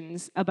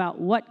decisions about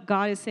what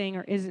God is saying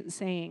or isn't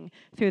saying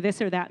through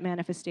this or that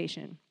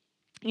manifestation.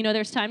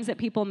 There's times that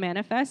people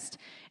manifest,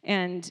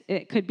 and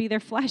it could be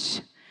their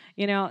flesh.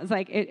 It's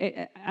like,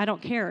 I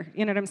don't care.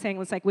 You know what I'm saying?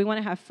 It's like we want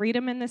to have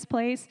freedom in this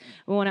place.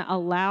 We want to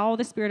allow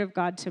the Spirit of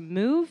God to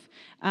move.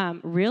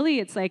 Really,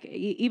 it's like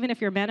even if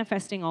you're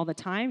manifesting all the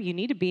time, you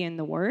need to be in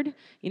the Word.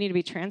 You need to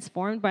be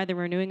transformed by the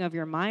renewing of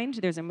your mind.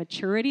 There's a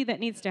maturity that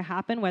needs to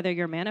happen whether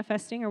you're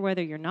manifesting or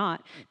whether you're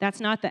not. That's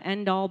not the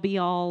end-all,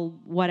 be-all,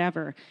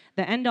 whatever.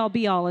 The end-all,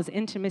 be-all is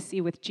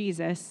intimacy with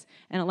Jesus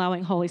and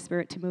allowing Holy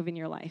Spirit to move in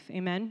your life.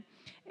 Amen?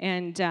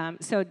 And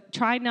so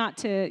try not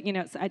to,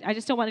 I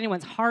just don't want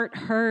anyone's heart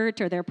hurt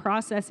or they're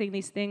processing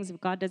these things if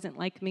God doesn't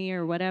like me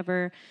or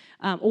whatever.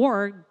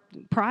 Or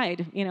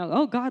pride,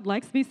 oh, God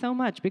likes me so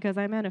much because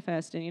I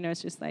manifest. And,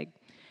 it's just like,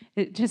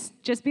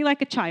 just be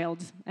like a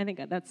child. I think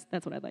that's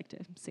what I'd like to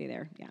say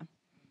there, yeah.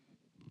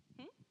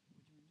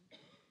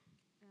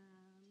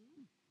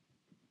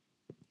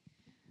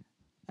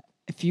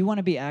 If you want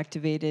to be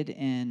activated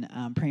in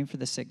praying for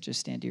the sick, just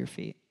stand to your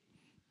feet.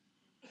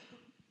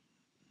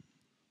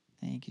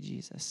 Thank you,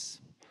 Jesus.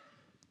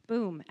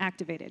 Boom,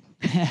 activated.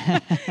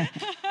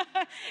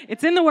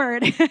 It's in the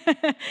Word. Go for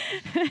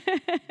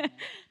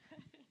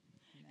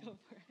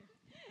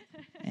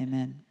it.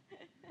 Amen.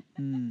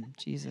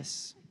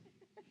 Jesus.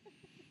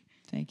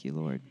 Thank you,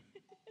 Lord.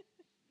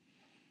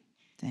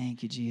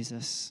 Thank you,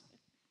 Jesus.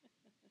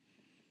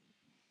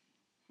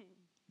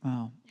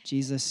 Wow.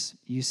 Jesus,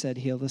 you said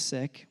heal the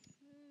sick.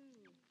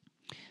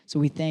 So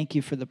we thank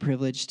you for the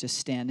privilege to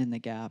stand in the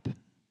gap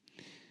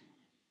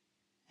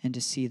and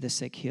to see the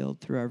sick healed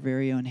through our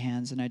very own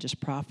hands. And I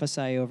just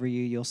prophesy over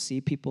you, you'll see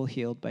people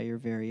healed by your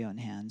very own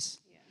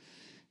hands. Yeah.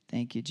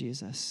 Thank you,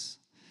 Jesus.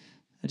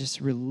 I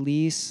just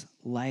release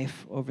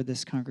life over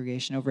this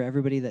congregation, over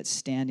everybody that's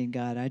standing,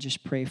 God. I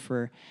just pray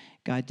for,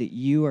 God, that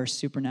you are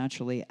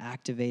supernaturally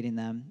activating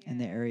them in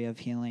the area of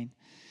healing.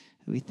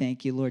 We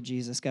thank you, Lord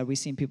Jesus. God, we've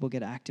seen people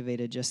get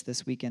activated just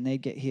this weekend. They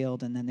get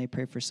healed, and then they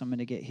pray for someone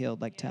to get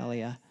healed, like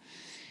Talia.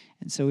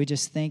 And so we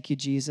just thank you,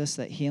 Jesus,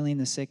 that healing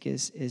the sick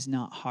is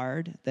not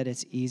hard, that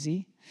it's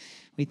easy.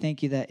 We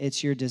thank you that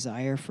it's your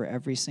desire for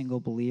every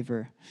single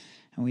believer.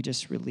 And we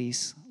just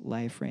release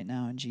life right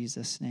now in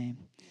Jesus' name.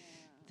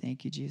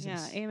 Thank you, Jesus.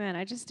 Yeah, amen.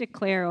 I just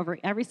declare over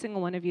every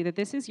single one of you that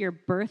this is your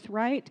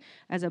birthright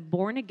as a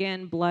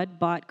born-again,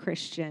 blood-bought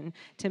Christian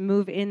to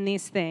move in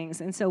these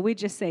things. And so we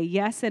just say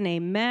yes and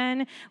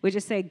amen. We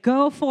just say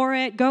go for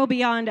it. Go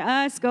beyond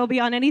us. Go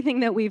beyond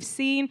anything that we've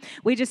seen.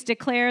 We just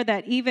declare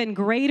that even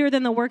greater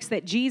than the works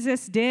that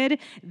Jesus did,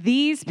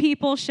 these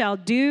people shall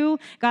do.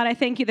 God, I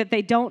thank you that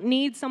they don't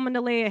need someone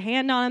to lay a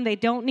hand on them. They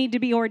don't need to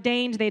be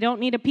ordained. They don't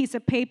need a piece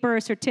of paper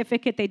or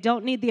certificate. They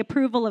don't need the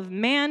approval of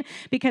man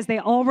because they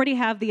already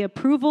have the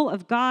approval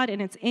of God,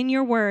 and it's in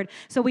your word.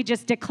 So we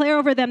just declare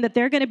over them that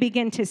they're going to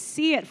begin to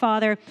see it,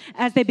 Father,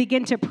 as they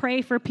begin to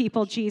pray for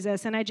people,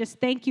 Jesus. And I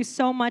just thank you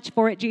so much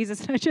for it,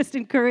 Jesus. I just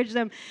encourage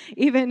them.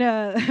 Even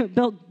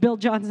Bill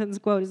Johnson's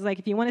quote is like,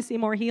 if you want to see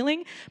more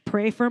healing,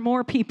 pray for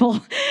more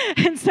people.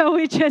 And so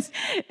we just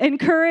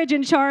encourage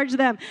and charge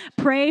them,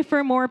 pray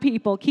for more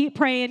people. Keep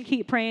praying,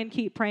 keep praying,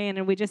 keep praying.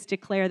 And we just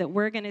declare that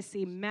we're going to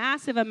see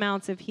massive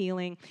amounts of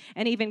healing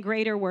and even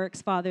greater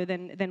works, Father,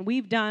 than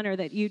we've done or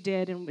that you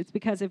did. And it's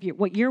because of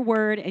your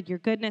word and your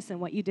goodness and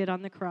what you did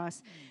on the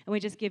cross. And we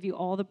just give you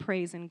all the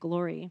praise and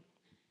glory.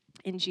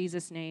 In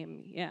Jesus'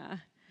 name, yeah.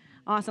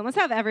 Awesome. Let's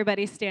have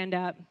everybody stand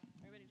up.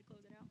 Are you ready to close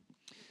it out?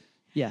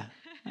 Yeah,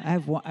 I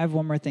have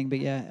one more thing, but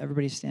yeah,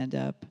 everybody stand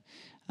up.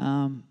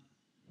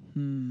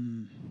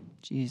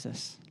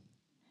 Jesus.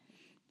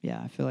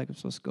 Yeah, I feel like I'm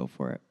supposed to go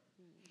for it.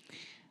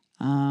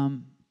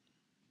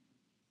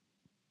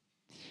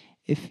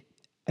 If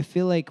I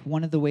feel like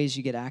one of the ways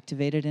you get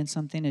activated in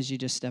something is you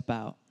just step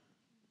out.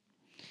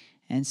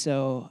 And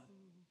so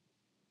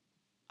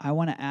I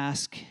want to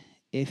ask,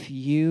 if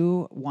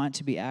you want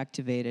to be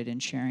activated in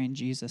sharing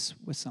Jesus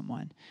with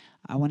someone,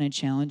 I want to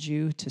challenge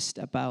you to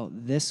step out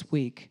this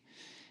week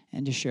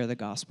and to share the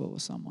gospel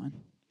with someone.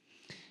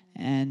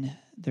 And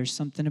there's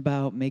something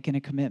about making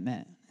a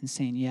commitment and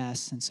saying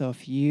yes. And so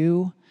if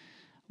you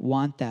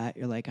want that,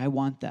 you're like, I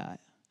want that.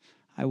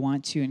 I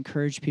want to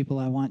encourage people.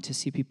 I want to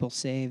see people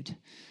saved.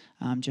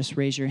 Just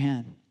raise your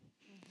hand.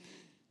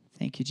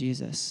 Thank you,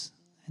 Jesus.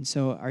 And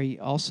so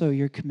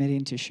you're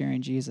committing to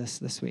sharing Jesus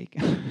this week.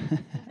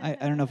 I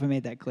don't know if I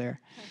made that clear.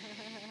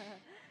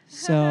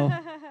 So,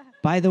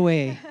 by the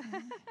way,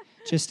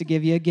 just to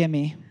give you a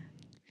gimme,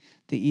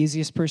 the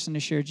easiest person to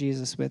share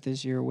Jesus with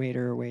is your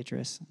waiter or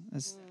waitress.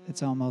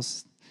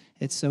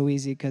 It's so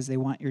easy because they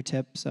want your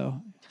tip,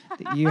 so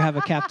you have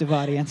a captive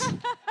audience.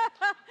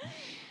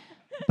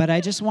 But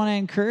I just want to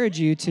encourage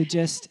you to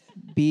just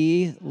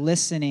be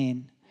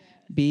listening.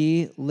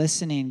 Be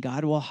listening.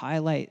 God will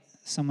highlight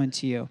someone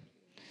to you.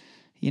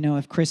 You know,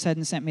 if Chris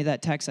hadn't sent me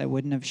that text, I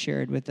wouldn't have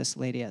shared with this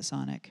lady at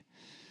Sonic.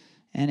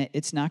 And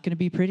it's not going to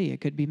be pretty.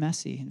 It could be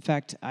messy. In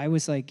fact, I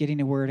was like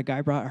getting a word. A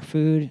guy brought our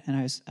food, and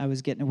I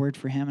was getting a word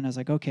for him. And I was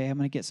like, okay, I'm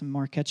going to get some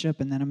more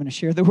ketchup, and then I'm going to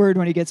share the word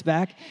when he gets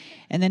back.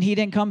 And then he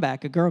didn't come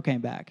back. A girl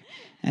came back.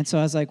 And so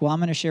I was like, well, I'm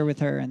going to share with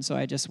her. And so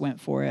I just went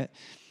for it.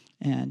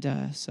 And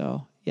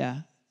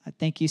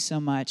thank you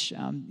so much.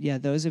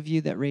 Those of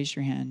you that raised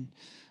your hand,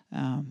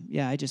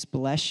 I just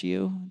bless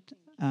you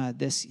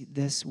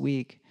this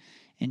week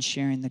in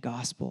sharing the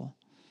gospel.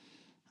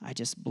 I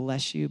just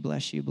bless you,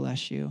 bless you,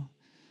 bless you.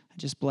 I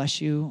just bless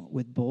you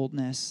with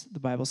boldness. The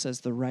Bible says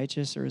the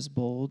righteous are as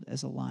bold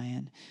as a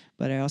lion.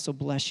 But I also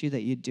bless you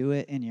that you do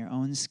it in your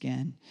own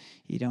skin.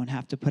 You don't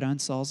have to put on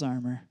Saul's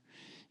armor.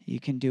 You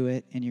can do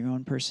it in your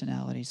own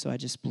personality. So I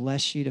just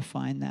bless you to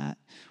find that,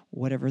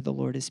 whatever the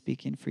Lord is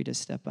speaking, for you to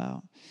step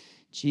out.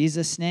 In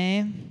Jesus'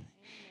 name,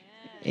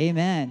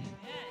 amen.